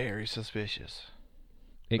 it's very suspicious.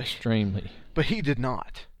 Extremely. But he did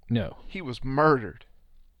not. No. He was murdered.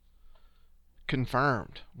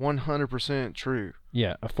 Confirmed. 100% true.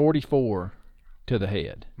 Yeah, a 44 to the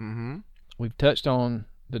head. Mm-hmm. We've touched on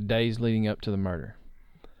the days leading up to the murder.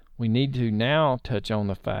 We need to now touch on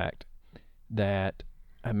the fact that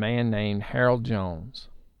a man named Harold Jones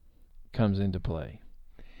comes into play.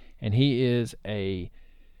 And he is a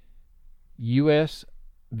U.S.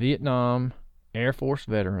 Vietnam Air Force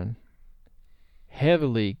veteran,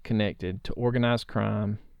 heavily connected to organized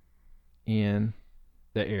crime in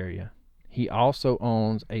the area. He also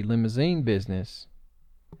owns a limousine business.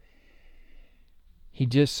 He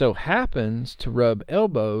just so happens to rub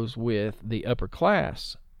elbows with the upper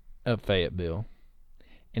class of Fayetteville,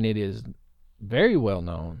 and it is very well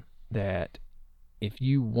known that if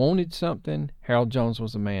you wanted something, Harold Jones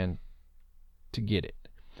was the man to get it.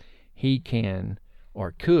 He can,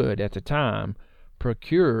 or could at the time,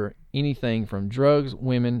 procure anything from drugs,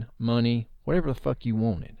 women, money, whatever the fuck you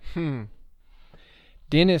wanted.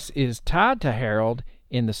 Dennis is tied to Harold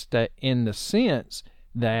in the sense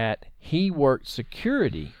that he worked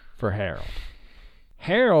security for Harold.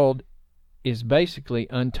 Harold is basically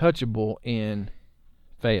untouchable in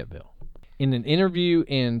Fayetteville. In an interview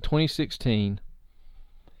in 2016,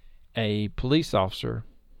 a police officer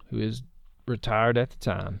who is retired at the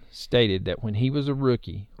time stated that when he was a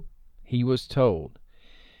rookie, he was told,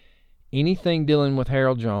 anything dealing with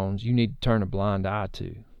Harold Jones, you need to turn a blind eye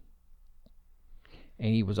to.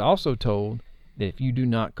 And he was also told that if you do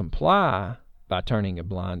not comply by turning a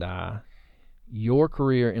blind eye, your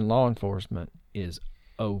career in law enforcement is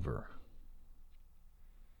over.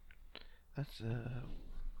 That's,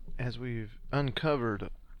 as we've uncovered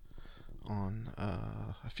on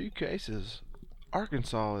a few cases,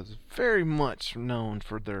 Arkansas is very much known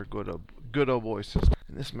for their good old boy system.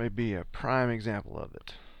 And this may be a prime example of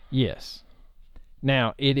it. Yes.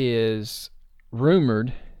 Now, it is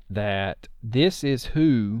rumored that this is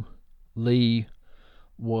who Lee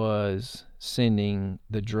was sending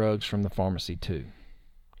the drugs from the pharmacy to.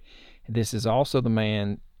 This is also the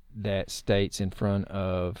man that states in front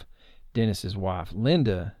of Dennis's wife,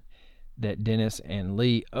 Linda, that Dennis and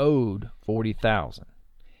Lee owed $40,000.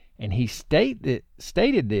 And he stated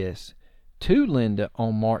this to Linda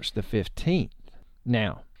on March the 15th.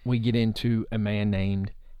 Now, we get into a man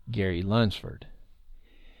named Gary Lunsford.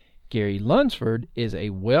 Gary Lunsford is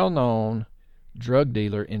a well-known drug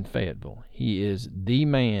dealer in Fayetteville. He is the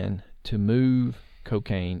man to move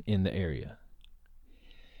cocaine in the area.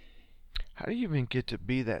 How do you even get to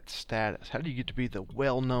be that status? How do you get to be the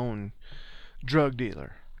well-known drug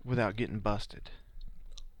dealer without getting busted?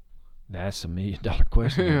 That's $1 million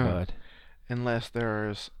question, bud. Unless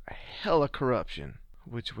there's a hella corruption,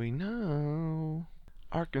 which we know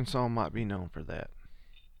Arkansas might be known for that.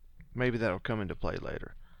 Maybe that'll come into play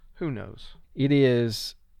later. Who knows? It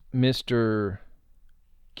is Mr.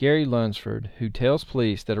 Gary Lunsford who tells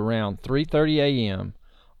police that around 3:30 a.m.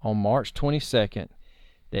 on March 22nd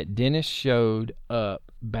that Dennis showed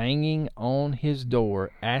up banging on his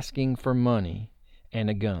door asking for money and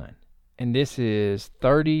a gun. And this is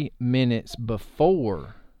 30 minutes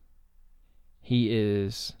before he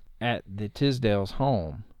is at the Tisdale's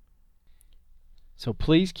home. So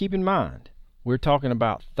please keep in mind, we're talking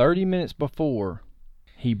about 30 minutes before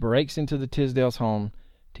he breaks into the Tisdale's home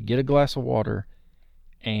to get a glass of water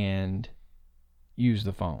and use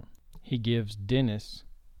the phone. He gives Dennis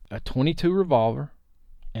a .22 revolver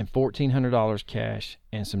and $1,400 cash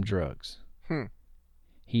and some drugs.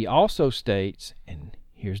 He also states, and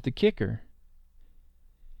here's the kicker,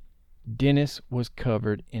 Dennis was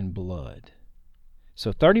covered in blood.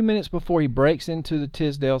 So 30 minutes before he breaks into the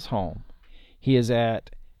Tisdale's home, he is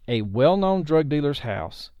at a well-known drug dealer's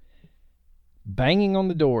house, banging on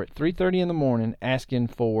the door at 3:30 in the morning, asking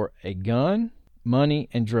for a gun, money,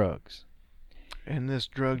 and drugs. And this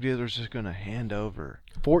drug dealer's just going to hand over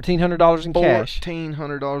 $1,400 in cash.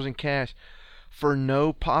 $1,400 in cash for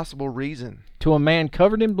no possible reason. To a man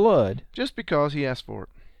covered in blood. Just because he asked for it.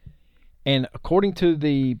 And according to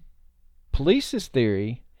the police's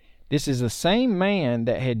theory, this is the same man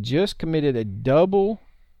that had just committed a double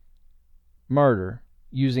murder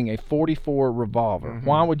using a .44 revolver. Mm-hmm.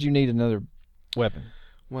 Why would you need another weapon?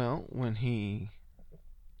 Well, when he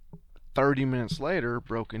 30 minutes later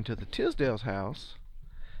broke into the Tisdale's house,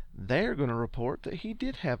 they're going to report that he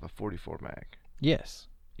did have a .44 mag. Yes.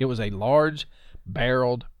 It was a large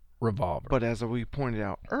barreled revolver. But as we pointed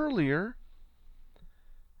out earlier,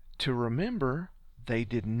 to remember, they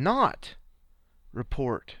did not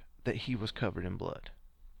report that he was covered in blood.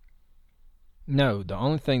 No, the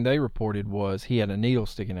only thing they reported was he had a needle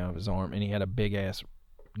sticking out of his arm and he had a big-ass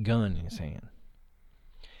gun in his hand.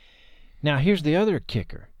 Now, here's the other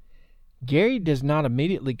kicker. Gary does not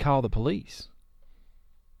immediately call the police.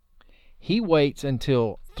 He waits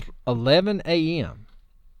until 11 a.m.,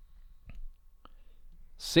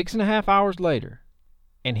 6.5 hours later,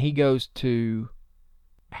 and he goes to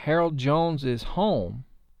Harold Jones's home.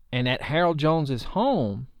 And at Harold Jones's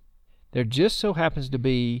home, there just so happens to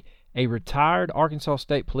be a retired Arkansas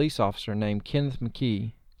State police officer named Kenneth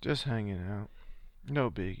McKee. Just hanging out.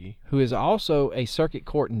 No biggie. Who is also a circuit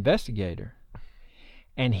court investigator.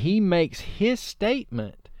 And he makes his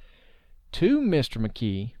statement to Mr.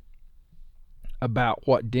 McKee about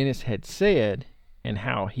what Dennis had said and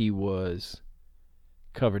how he was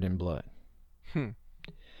covered in blood.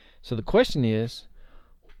 So the question is,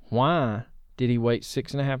 why did he wait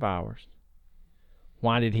 6.5 hours?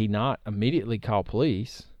 Why did he not immediately call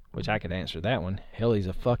police? Which I could answer that one. Hell, he's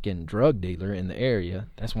a fucking drug dealer in the area.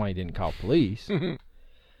 That's why he didn't call police.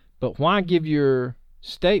 But why give your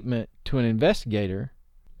statement to an investigator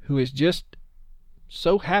who is just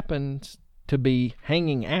so happens to be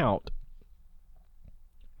hanging out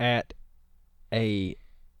at a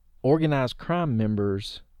organized crime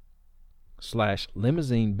member's /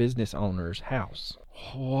 limousine business owner's house?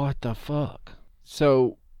 What the fuck?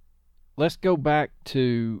 So let's go back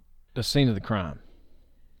to the scene of the crime.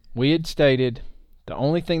 We had stated the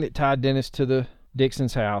only thing that tied Dennis to the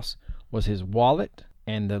Dixon's house was his wallet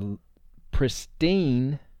and the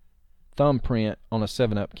pristine thumbprint on a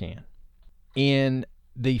 7-Up can. In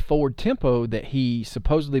the Ford Tempo that he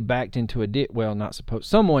supposedly backed into a ditch, well, not supposed,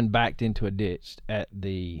 someone backed into a ditch at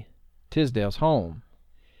the Tisdale's home,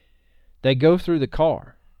 they go through the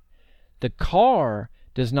car. The car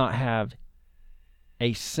does not have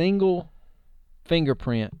a single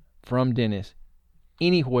fingerprint from Dennis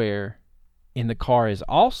anywhere. In the car is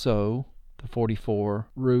also the .44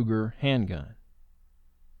 Ruger handgun.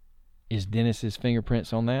 Is Dennis's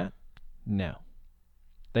fingerprints on that? No.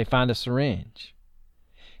 They find a syringe.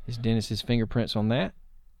 Is Dennis's fingerprints on that?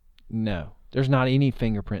 No. There's not any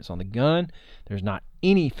fingerprints on the gun. There's not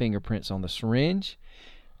any fingerprints on the syringe.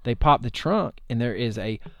 They pop the trunk, and there is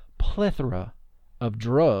a plethora of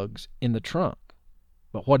drugs in the trunk.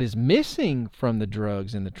 But what is missing from the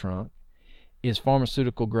drugs in the trunk is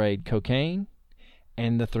pharmaceutical-grade cocaine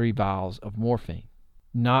and the 3 vials of morphine.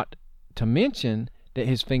 Not to mention that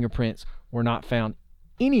his fingerprints were not found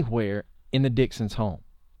anywhere in the Dixons' home.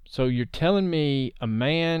 So you're telling me a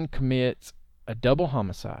man commits a double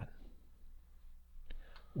homicide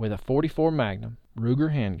with a .44 Magnum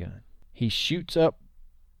Ruger handgun. He shoots up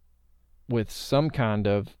with some kind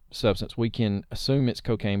of substance. We can assume it's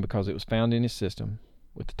cocaine because it was found in his system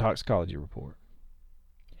with the toxicology report.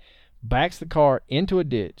 Backs the car into a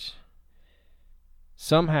ditch,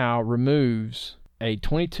 somehow removes a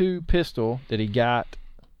 .22 pistol that he got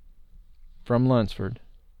from Lunsford,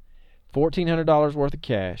 $1,400 worth of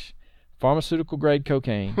cash, pharmaceutical-grade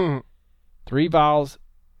cocaine, 3 vials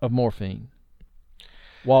of morphine,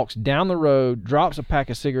 walks down the road, drops a pack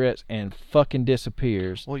of cigarettes, and fucking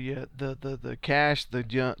disappears. Well, yeah, the cash, the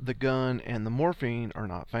gun, and the morphine are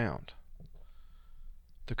not found.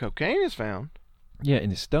 The cocaine is found. Yeah,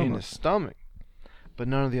 in his stomach. In his stomach. But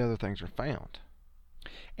none of the other things are found.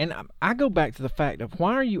 And I go back to the fact of,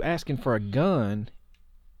 why are you asking for a gun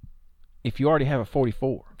if you already have a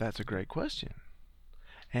 .44? That's a great question.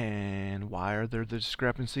 And why are there the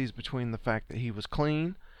discrepancies between the fact that he was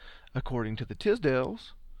clean, according to the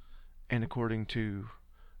Tisdales, and according to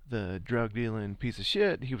the drug dealing piece of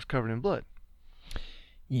shit, he was covered in blood?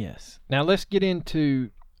 Yes. Now let's get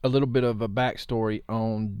into a little bit of a backstory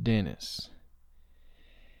on Dennis.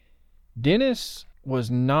 Dennis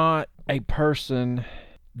was not a person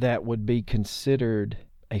that would be considered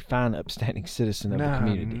a fine, upstanding citizen of the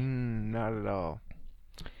community. Not at all.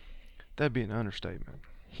 That'd be an understatement.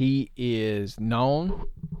 He is known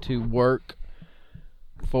to work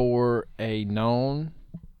for a known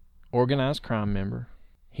organized crime member.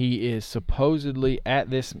 He is supposedly at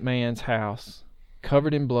this man's house,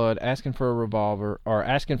 covered in blood, asking for a revolver, or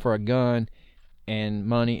asking for a gun and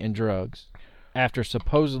money and drugs, after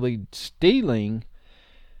supposedly stealing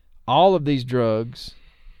all of these drugs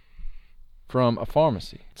from a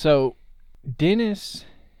pharmacy. So Dennis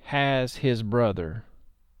has his brother,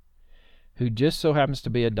 who just so happens to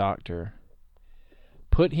be a doctor,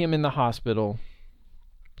 put him in the hospital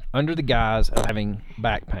under the guise of having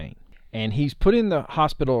back pain. And he's put in the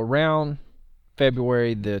hospital around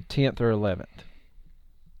February the 10th or 11th.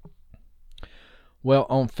 Well,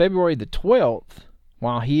 on February the 12th,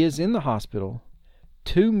 while he is in the hospital,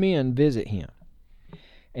 2 men visit him.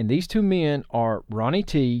 And these 2 men are Ronnie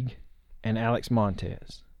Teague and Alex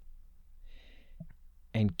Montez.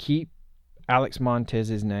 And keep Alex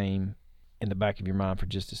Montez's name in the back of your mind for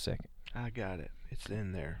just a second. I got it. It's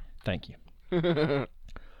in there. Thank you.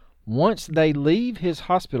 Once they leave his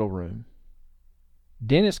hospital room,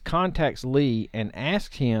 Dennis contacts Lee and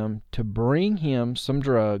asks him to bring him some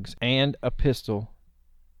drugs and a pistol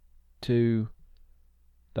to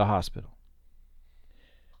the hospital.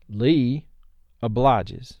 Lee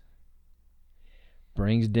obliges,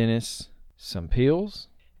 brings Dennis some pills,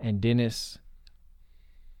 and Dennis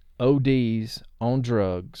ODs on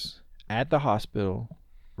drugs at the hospital,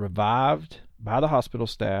 revived by the hospital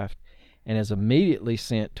staff, and is immediately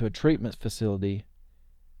sent to a treatment facility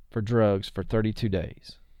for drugs for 32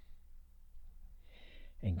 days.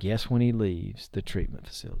 And guess when he leaves the treatment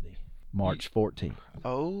facility? March 14th.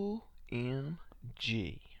 OMG.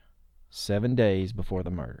 7 days before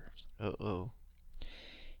the murders. Uh-oh.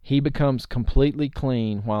 He becomes completely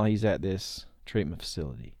clean while he's at this treatment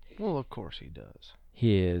facility. Well, of course he does.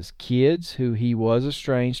 His kids, who he was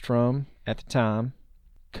estranged from at the time,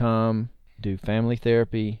 come do family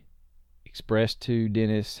therapy, express to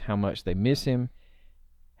Dennis how much they miss him,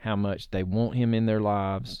 how much they want him in their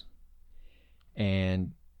lives.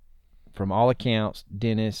 And from all accounts,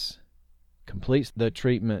 Dennis completes the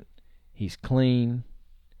treatment. He's clean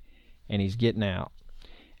and he's getting out.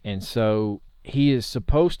 And so he is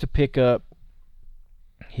supposed to pick up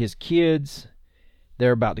his kids.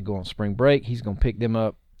 They're about to go on spring break. He's going to pick them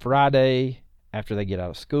up Friday after they get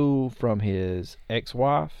out of school from his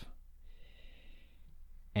ex-wife.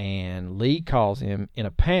 And Lee calls him in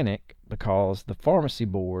a panic because the pharmacy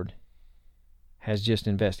board has just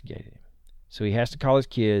investigated him. So he has to call his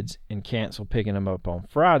kids and cancel picking them up on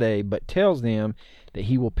Friday, but tells them that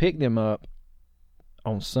he will pick them up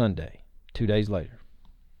on Sunday, 2 days later.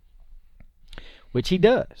 Which he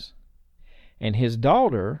does. And his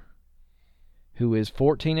daughter, who is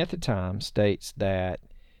 14 at the time, states that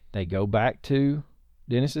they go back to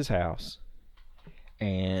Dennis's house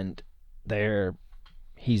and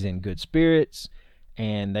he's in good spirits,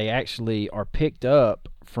 and they actually are picked up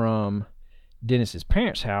from Dennis's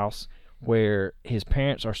parents' house where his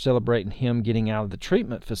parents are celebrating him getting out of the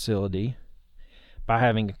treatment facility by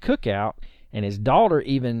having a cookout, and his daughter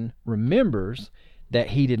even remembers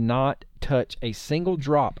that he did not touch a single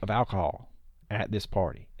drop of alcohol at this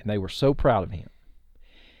party, and they were so proud of him.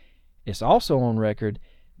 It's also on record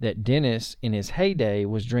that Dennis, in his heyday,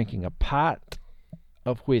 was drinking a pint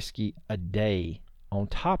of whiskey a day on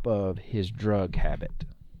top of his drug habit.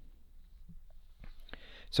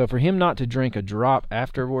 So for him not to drink a drop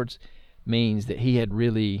afterwards means that he had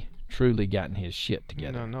really, truly gotten his shit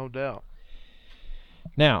together. No doubt.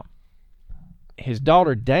 Now, his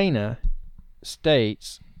daughter Dana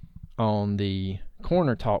states on the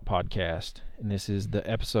Corner Talk podcast, and this is the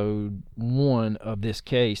episode 1 of this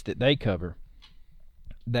case that they cover,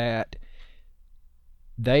 that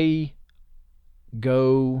they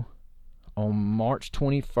go on March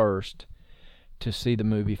 21st to see the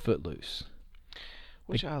movie Footloose,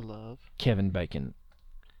 which I love. Kevin Bacon.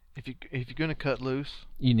 If you're gonna cut loose,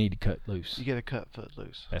 you need to cut loose. You gotta cut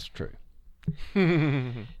Footloose. That's true.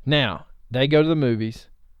 Now they go to the movies.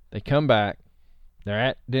 They come back. They're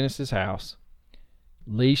at Dennis's house.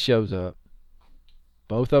 Lee shows up.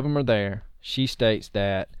 Both of them are there. She states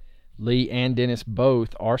that Lee and Dennis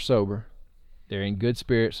both are sober. They're in good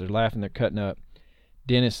spirits. They're laughing. They're cutting up.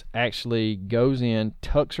 Dennis actually goes in,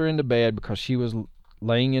 tucks her into bed because she was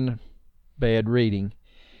laying in bed reading.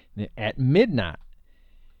 At midnight,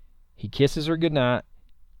 he kisses her goodnight.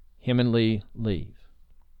 Him and Lee leave.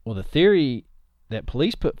 Well, the theory that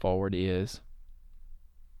police put forward is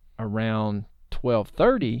around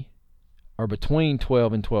 12:30, or between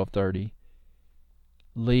 12 and 12:30,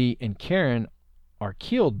 Lee and Karen are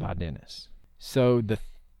killed by Dennis. So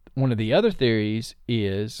one of the other theories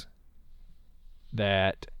is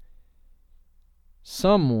that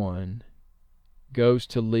someone goes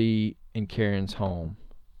to Lee and Karen's home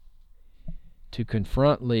to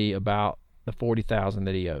confront Lee about the $40,000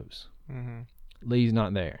 that he owes. Mm-hmm. Lee's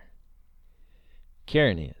not there.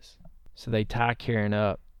 Karen is. So they tie Karen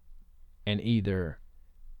up and either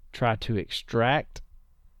try to extract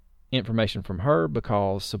information from her,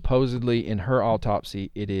 because supposedly in her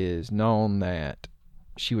autopsy it is known that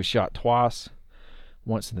she was shot twice,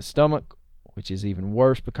 once in the stomach, which is even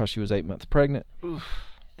worse because she was 8 months pregnant. Oof.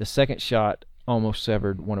 The second shot almost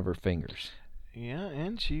severed one of her fingers. Yeah,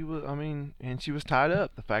 and she was tied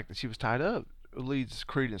up. The fact that she was tied up leads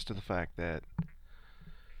credence to the fact that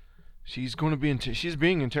she's going to be she's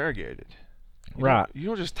being interrogated. Right. You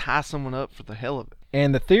don't just tie someone up for the hell of it.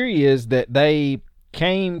 And the theory is that they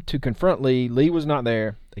came to confront Lee. Lee was not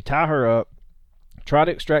there. They tie her up, try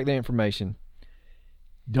to extract the information,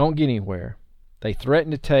 don't get anywhere. They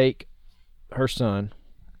threaten to take her son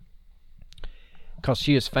because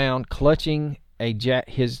she is found clutching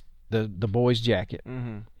the boy's jacket.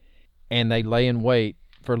 Mm-hmm. And they lay in wait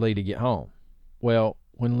for Lee to get home. Well,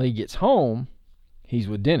 when Lee gets home, he's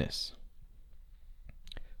with Dennis.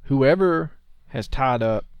 Whoever has tied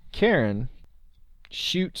up Karen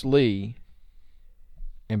shoots Lee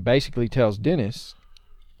and basically tells Dennis,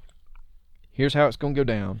 here's how it's going to go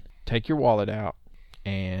down. Take your wallet out.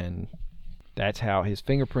 And that's how his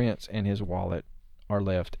fingerprints and his wallet are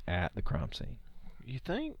left at the crime scene. You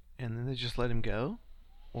think? And then they just let him go?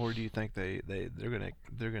 Or do you think they're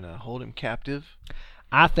gonna hold him captive?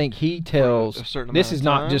 I think he tells, this is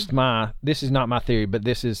not my theory, but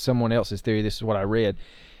this is someone else's theory. This is what I read.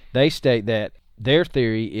 They state that their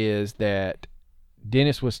theory is that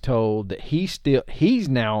Dennis was told that he's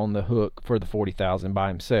now on the hook for the $40,000 by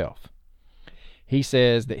himself. He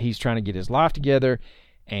says that he's trying to get his life together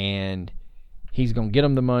and he's going to get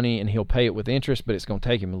him the money and he'll pay it with interest, but it's going to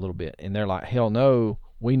take him a little bit. And they're like, hell no,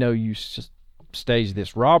 we know you staged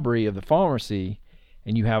this robbery of the pharmacy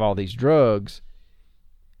and you have all these drugs.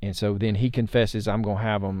 And so then he confesses, I'm going to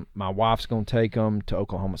have them, my wife's going to take them to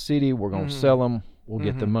Oklahoma City, we're going to sell them, we'll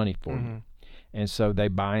get the money for you. And so they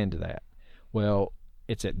buy into that. Well,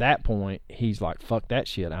 it's at that point he's like, fuck that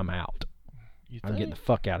shit, I'm out. I'm getting the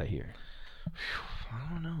fuck out of here.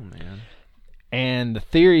 I don't know, man. And the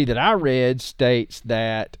theory that I read states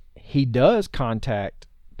that he does contact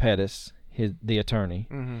Pettis, the attorney.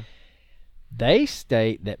 Mm-hmm. They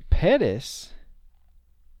state that Pettis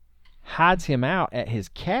hides him out at his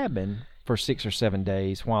cabin for 6 or 7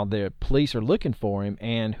 days while the police are looking for him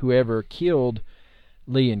and whoever killed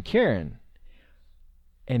Lee and Karen.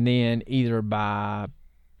 And then either by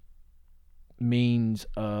means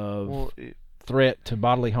of threat to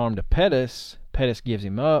bodily harm to Pettis gives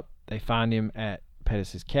him up. They find him at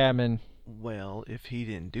Pettis' cabin. Well, if he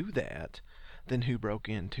didn't do that, then who broke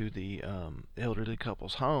into the elderly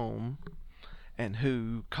couple's home and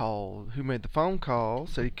who made the phone call,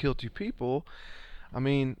 said he killed 2 people? I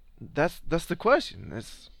mean, that's the question.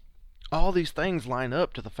 It's all these things line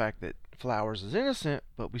up to the fact that Flowers is innocent,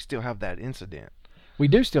 but we still have that incident. We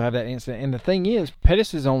do still have that incident. And the thing is,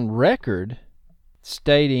 Pettis is on record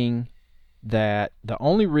stating that the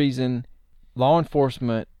only reason law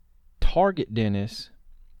enforcement target Dennis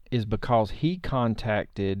is because he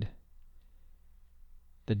contacted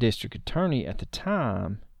the district attorney at the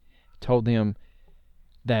time, told them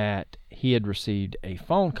that he had received a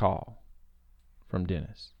phone call from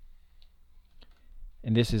Dennis.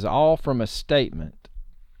 And this is all from a statement,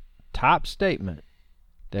 type statement,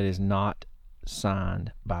 that is not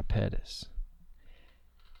signed by Pettis.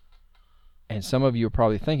 And some of you are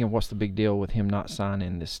probably thinking, what's the big deal with him not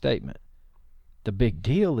signing this statement? The big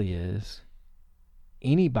deal is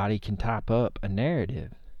anybody can type up a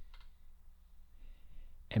narrative.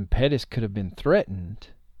 And Pettis could have been threatened.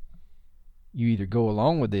 You either go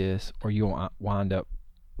along with this or you'll wind up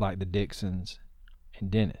like the Dixons and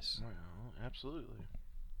Dennis. Well, absolutely.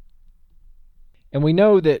 And we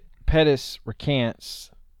know that Pettis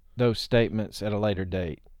recants those statements at a later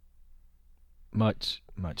date. Much,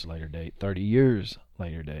 much later date. 30 years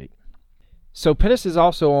later date. So Pettis is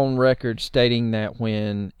also on record stating that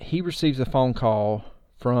when he receives a phone call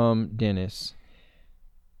from Dennis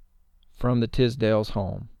from the Tisdale's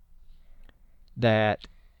home, that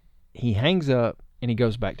he hangs up and he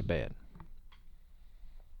goes back to bed.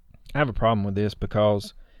 I have a problem with this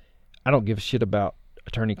because I don't give a shit about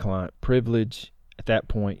attorney-client privilege. At that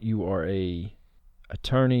point, you are a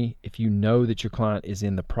attorney. If you know that your client is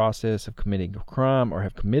in the process of committing a crime or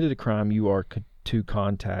have committed a crime, you are to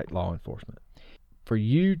contact law enforcement. For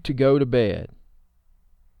you to go to bed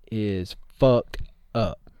is fucked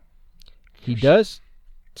up. He does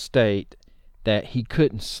state that he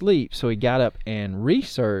couldn't sleep, so he got up and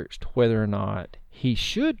researched whether or not he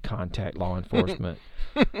should contact law enforcement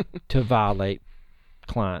to violate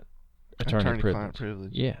attorney-client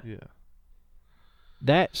privilege. Yeah.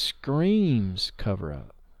 That screams cover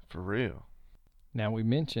up. For real. Now, we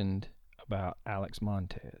mentioned about Alex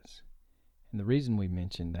Montez. And the reason we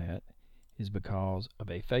mentioned that is because of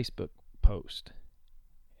a Facebook post.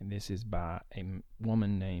 And this is by a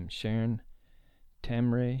woman named Sharon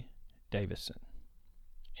Tamre Davison.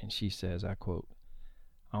 And she says, I quote,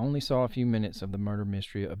 "I only saw a few minutes of the murder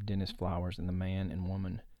mystery of Dennis Flowers and the man and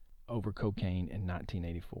woman over cocaine in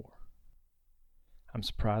 1984. I'm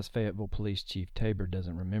surprised Fayetteville Police Chief Tabor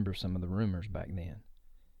doesn't remember some of the rumors back then.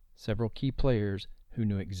 Several key players who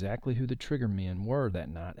knew exactly who the trigger men were that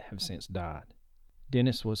night have since died.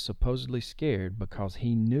 Dennis was supposedly scared because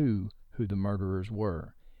he knew who the murderers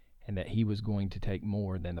were and that he was going to take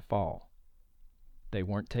more than the fall. They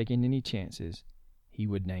weren't taking any chances. He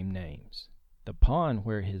would name names. The pond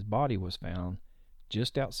where his body was found,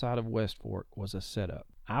 just outside of West Fork, was a setup.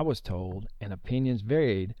 I was told, and opinions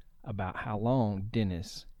varied about how long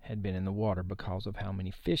Dennis had been in the water because of how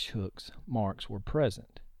many fish hooks marks were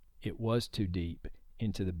present. It was too deep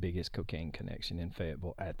into the biggest cocaine connection in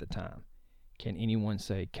Fayetteville at the time. Can anyone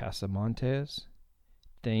say Casamontes?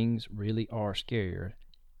 Things really are scarier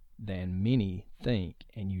than many think,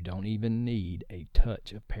 and you don't even need a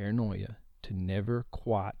touch of paranoia to never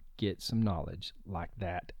quite get some knowledge like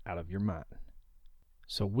that out of your mind."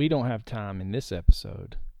 So we don't have time in this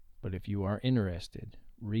episode, but if you are interested,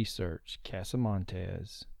 research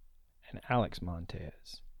Casamontes and Alex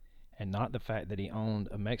Montez, and not the fact that he owned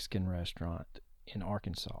a Mexican restaurant in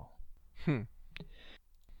Arkansas.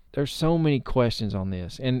 There's so many questions on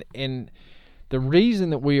this, and the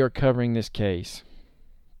reason that we are covering this case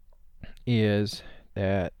is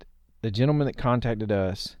that the gentleman that contacted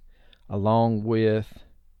us, along with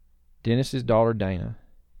Dennis's daughter Dana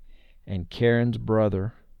and Karen's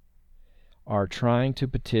brother, are trying to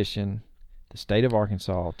petition the state of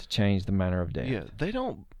Arkansas to change the manner of death. Yeah,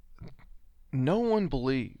 no one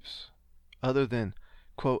believes, other than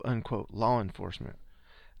quote unquote law enforcement,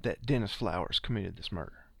 that Dennis Flowers committed this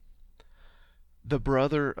murder. The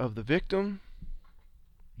brother of the victim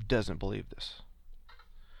doesn't believe this.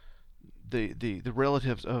 The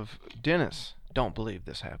relatives of Dennis don't believe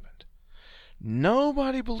this happened.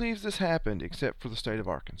 Nobody believes this happened except for the state of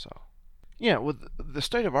Arkansas. Yeah, with the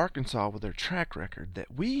state of Arkansas, with their track record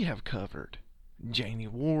that we have covered, Janie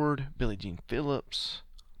Ward, Billie Jean Phillips,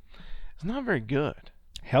 it's not very good.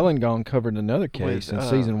 Helen Gone covered another case in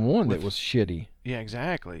season 1 that was shitty. Yeah,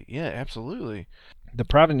 exactly. Yeah, absolutely. The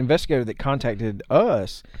private investigator that contacted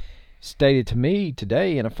us stated to me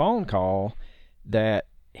today in a phone call that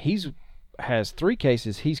has 3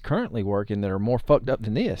 cases he's currently working that are more fucked up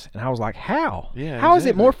than this. And I was like, how? Yeah, how is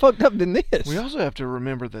it more fucked up than this? We also have to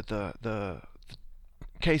remember that the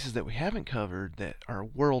cases that we haven't covered that are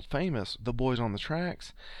world famous, The Boys on the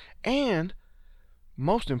Tracks And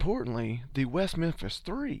most importantly, the West Memphis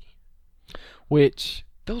 3. Which,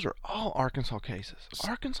 those are all Arkansas cases.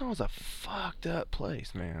 Arkansas is a fucked up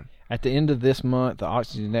place, man. at the end of this month, the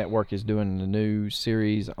Oxygen Network is doing a new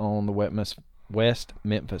series on the West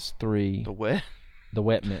Memphis 3. The West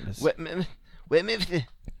Memphis. Wet Memphis.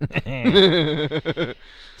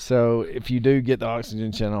 So if you do get the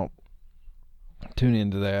Oxygen channel, tune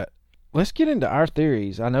into that. Let's get into our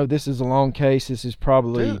theories. I know this is a long case. This is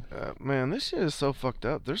probably... Dude, man, this shit is so fucked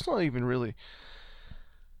up. There's not even really...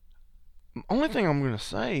 Only thing I'm going to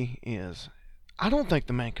say is I don't think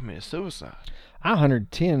the man committed suicide. I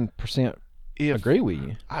 110% agree with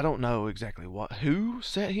you. I don't know exactly who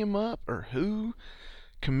set him up or who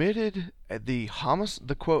committed the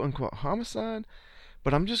quote-unquote homicide,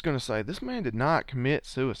 but I'm just going to say this man did not commit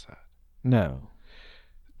suicide. No.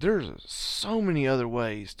 There's so many other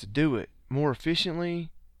ways to do it more efficiently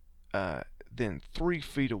than 3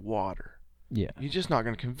 feet of water. Yeah. You're just not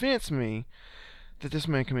going to convince me that this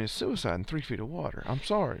man committed suicide in 3 feet of water. I'm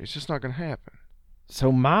sorry. It's just not going to happen. So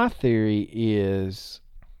my theory is...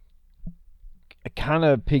 it kind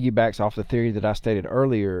of piggybacks off the theory that I stated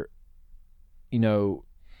earlier. You know,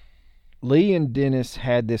 Lee and Dennis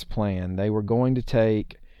had this plan. They were going to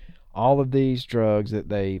take all of these drugs that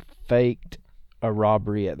they faked a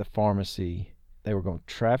robbery at the pharmacy. They were going to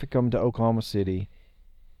traffic them to Oklahoma City,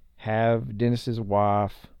 have Dennis's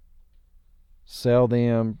wife sell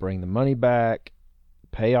them, bring the money back,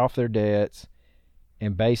 pay off their debts,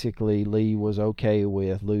 and basically Lee was okay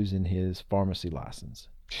with losing his pharmacy license.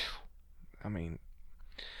 I mean,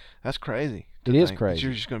 that's crazy. It is crazy.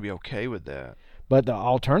 You're just going to be okay with that. But the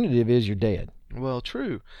alternative is you're dead. Well,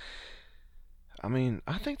 true. I mean,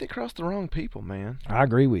 I think they crossed the wrong people, man. I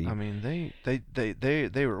agree with you. I mean,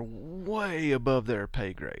 they were way above their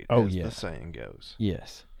pay grade, as the saying goes.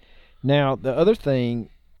 Yes. Now, the other thing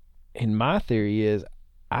in my theory is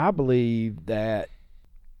I believe that...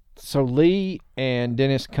 So Lee and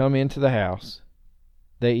Dennis come into the house.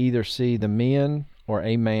 They either see the men or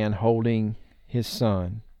a man holding his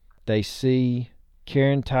son. They see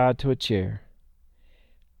Karen tied to a chair.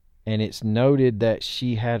 And it's noted that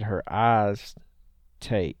she had her eyes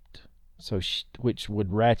taped, which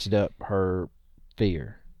would ratchet up her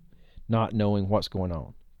fear, not knowing what's going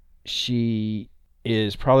on. She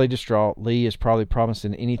is probably distraught. Lee is probably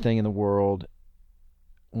promising anything in the world.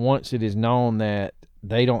 Once it is known that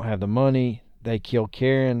they don't have the money, they kill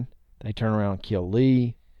Karen. They turn around and kill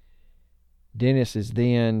Lee. Dennis is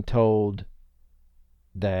then told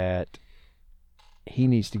that he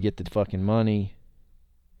needs to get the fucking money.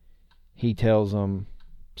 He tells them,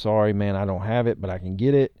 sorry, man, I don't have it, but I can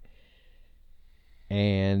get it.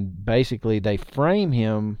 And basically they frame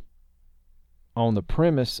him on the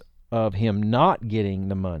premise of him not getting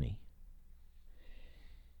the money.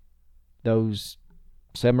 Those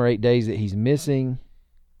 7 or 8 days that he's missing,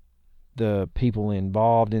 the people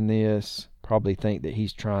involved in this probably think that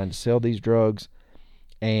he's trying to sell these drugs.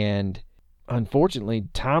 And unfortunately,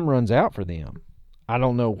 time runs out for them. I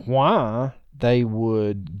don't know why they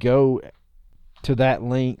would go to that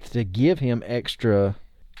length to give him extra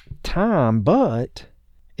time, but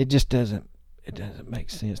it just doesn't make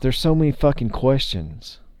sense. There's so many fucking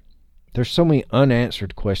questions. There's so many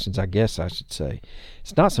unanswered questions, I guess I should say.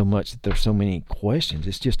 It's not so much that there's so many questions.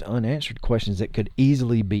 It's just unanswered questions that could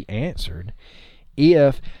easily be answered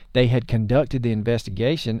if they had conducted the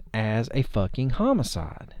investigation as a fucking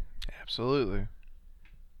homicide. Absolutely.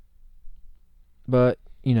 But,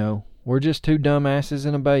 you know, we're just two dumbasses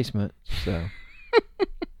in a basement, so...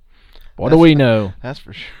 what do we know? That's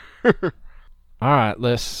for sure. All right,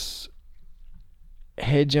 let's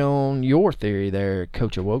hedge on your theory there,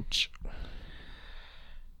 Coach Awoch.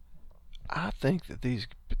 I think that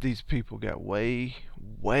these people got way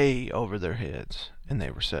over their heads, and they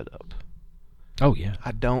were set up. Oh, yeah.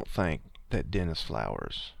 I don't think that Dennis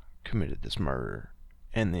Flowers committed this murder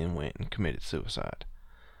and then went and committed suicide.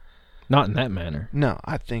 Not in that manner. No,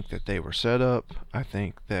 I think that they were set up. I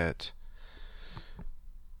think that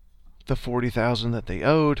the $40,000 that they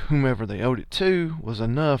owed, whomever they owed it to, was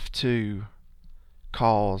enough to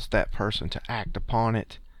cause that person to act upon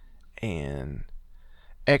it and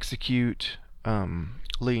execute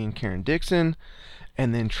Lee and Karen Dixon,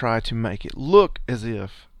 and then try to make it look as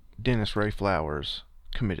if Dennis Ray Flowers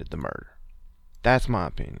committed the murder. That's my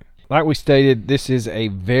opinion. Like we stated, this is a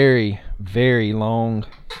very, very long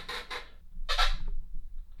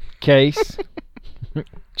case.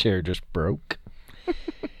 Chair just broke.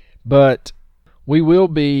 But we will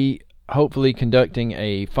be hopefully conducting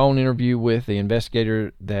a phone interview with the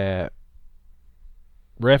investigator that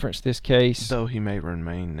reference this case. Though he may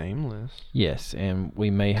remain nameless. Yes, and we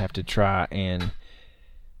may have to try and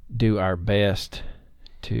do our best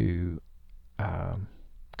to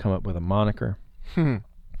come up with a moniker.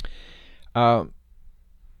 One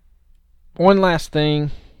last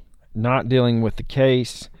thing, not dealing with the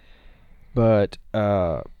case, but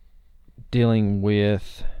dealing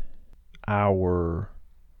with our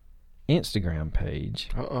Instagram page.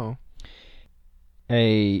 Uh-oh.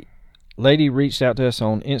 A lady reached out to us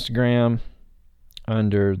on Instagram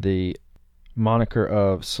under the moniker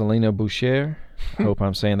of Selena Boucher. I hope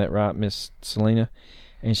I'm saying that right, Miss Selena.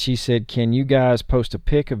 And she said, "Can you guys post a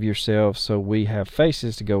pic of yourselves so we have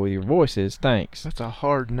faces to go with your voices? Thanks." That's a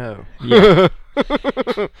hard no. Yeah.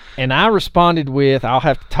 And I responded with, "I'll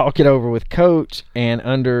have to talk it over with Coach." And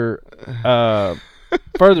under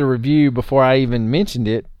further review, before I even mentioned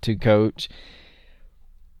it to Coach,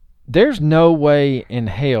 there's no way in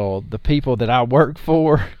hell the people that I work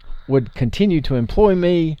for would continue to employ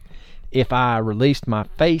me if I released my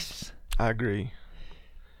face. I agree.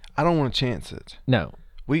 I don't want to chance it. No.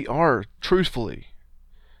 We are, truthfully,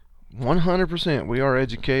 100%, we are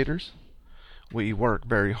educators. We work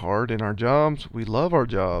very hard in our jobs. We love our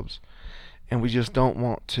jobs. And we just don't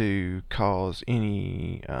want to cause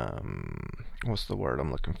any, what's the word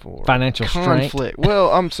I'm looking for? Financial conflict. strength.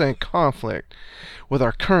 Well, I'm saying conflict with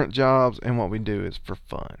our current jobs, and what we do is for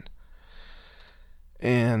fun.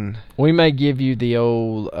 And we may give you the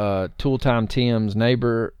old Tool Time Tim's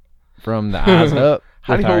neighbor from the Eyes Up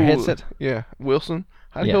with our headset. Yeah, Wilson.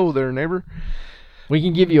 Howdy Yeah. ho there, neighbor. We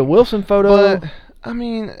can give you a Wilson photo. But, I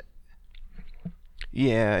mean,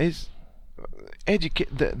 yeah, it's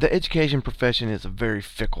the education profession is very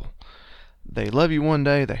fickle. They love you one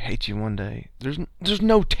day, they hate you one day. There's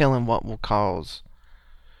no telling what will cause.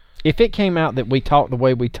 If it came out that we talk the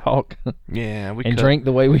way we talk, Yeah, we and drink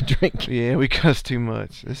the way we drink, Yeah, we cuss too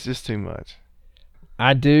much. It's just too much.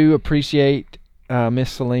 I do appreciate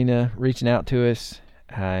Miss Selena reaching out to us,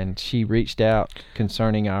 and she reached out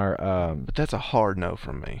concerning our But that's a hard no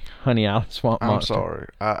from me. Honey Island Swamp I'm Monster. sorry.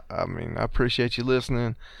 I mean, I appreciate you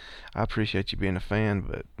listening. I appreciate you being a fan,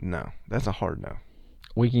 but no, that's a hard no.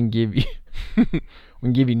 We can give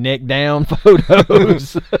you neck down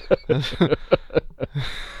photos.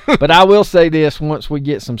 But I will say this: once we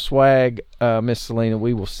get some swag, Miss Selena,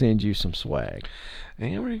 we will send you some swag.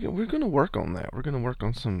 And we're gonna work on that. We're gonna work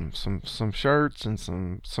on some shirts and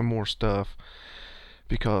some more stuff,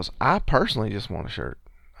 because I personally just want a shirt.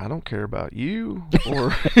 I don't care about you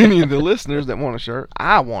or any of the listeners that want a shirt.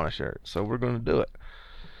 I want a shirt, so we're gonna do it.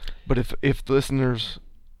 But if listeners,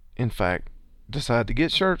 in fact, decide to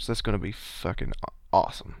get shirts, that's gonna be fucking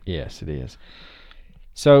awesome. Yes, it is.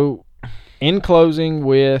 So, in closing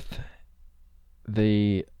with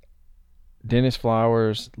the Dennis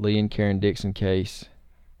Flowers, Lee and Karen Dixon case,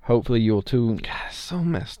 hopefully you'll tune. God, it's so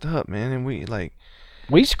messed up, man. And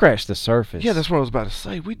We scratched the surface. yeah, that's what I was about to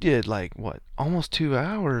say. We did almost 2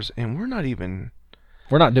 hours, and we're not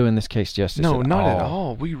doing this case justice. No, not all. at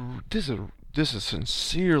all. This is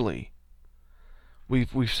sincerely.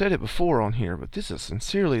 We've said it before on here, but this is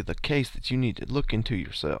sincerely the case that you need to look into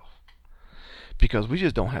yourself, because we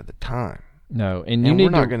just don't have the time. No, And we're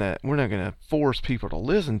not gonna force people to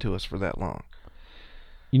listen to us for that long.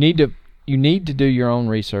 You need to do your own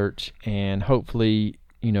research, and hopefully,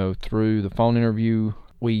 through the phone interview,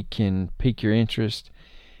 we can pique your interest.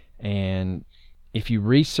 And if you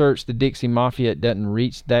research the Dixie Mafia, it doesn't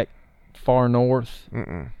reach that far north.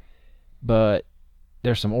 But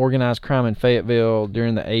there's some organized crime in Fayetteville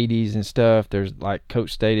during the 80s and stuff. There's, like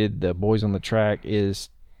Coach stated, the Boys on the Track is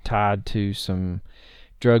tied to some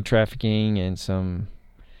drug trafficking and some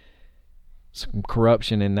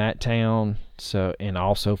corruption in that town. So, and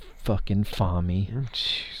also fucking FAMI.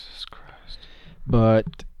 Jesus Christ.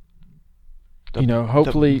 But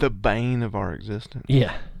hopefully the bane of our existence.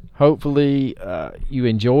 Yeah. Hopefully you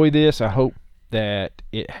enjoy this. I hope that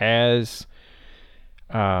it has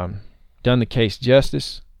done the case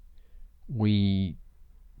justice. We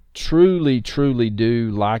truly, truly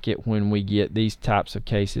do like it when we get these types of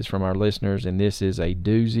cases from our listeners, and this is a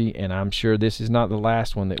doozy, and I'm sure this is not the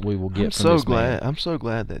last one that we will get from this man. I'm so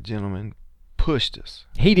glad that gentleman pushed us.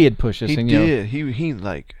 He did push us. He and, did.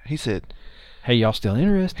 He said, "Hey, y'all still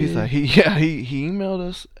interested?" He's like, he emailed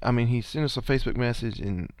us. I mean, he sent us a Facebook message,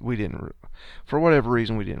 and we didn't, for whatever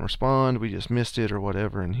reason, we didn't respond. We just missed it or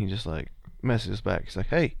whatever, and he just messaged us back. He's like,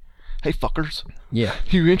 hey fuckers, yeah,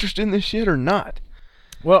 you interested in this shit or not?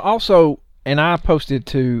 Well, also, and I posted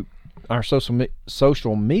to our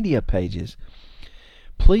social media pages,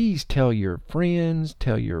 please tell your friends,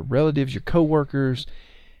 tell your relatives, your coworkers,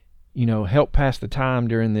 help pass the time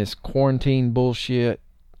during this quarantine bullshit.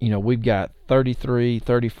 we've got 33,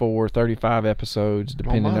 34, 35 episodes,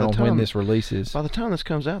 depending on when this releases. By the time this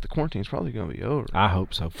comes out, the quarantine's probably going to be over. I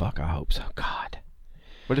hope so. Fuck, I hope so. God.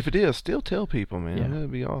 But if it is, still tell people, man. Yeah.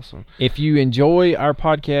 That'd be awesome. If you enjoy our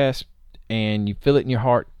podcast and you feel it in your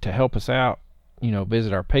heart to help us out,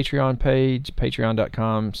 visit our Patreon page,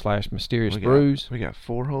 patreon.com/mysteriousbrews. We got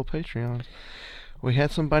 4 whole Patreons. We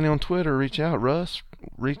had somebody on Twitter reach out. Russ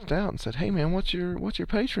reached out and said, "Hey man, what's your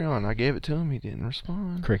Patreon?" I gave it to him. He didn't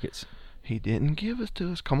respond. Crickets. He didn't give it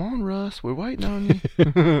to us. Come on, Russ. We're waiting on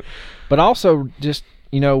you. But also, just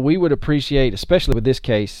we would appreciate, especially with this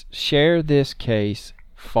case, share this case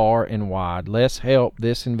far and wide. Let's help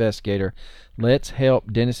this investigator. Let's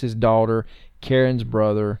help Dennis's daughter, Karen's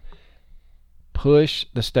brother, push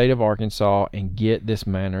the state of Arkansas and get this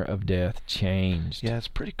manner of death changed. Yeah, it's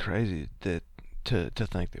pretty crazy that to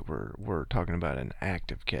think that we're talking about an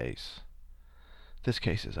active case. This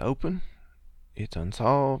case is open. It's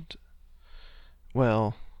unsolved.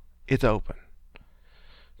 Well, it's open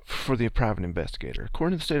for the private investigator.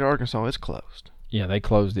 According to the state of Arkansas, it's closed. Yeah, they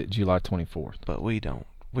closed it July 24th. But we don't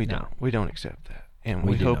accept that, and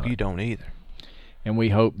We we do hope not. you don't either. And we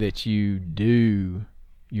hope that you do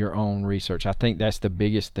your own research. I think that's the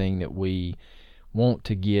biggest thing that we want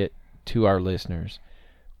to get to our listeners.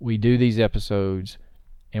 We do these episodes,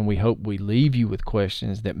 and we hope we leave you with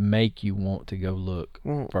questions that make you want to go look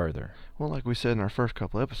further. Well, like we said in our first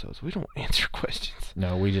couple episodes, we don't answer questions.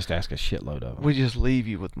 No, we just ask a shitload of them. We just leave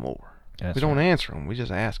you with more. That's we don't right. answer them. We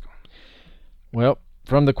just ask them. Well,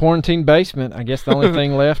 from the quarantine basement, I guess the only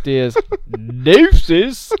thing left is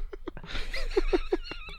deuces.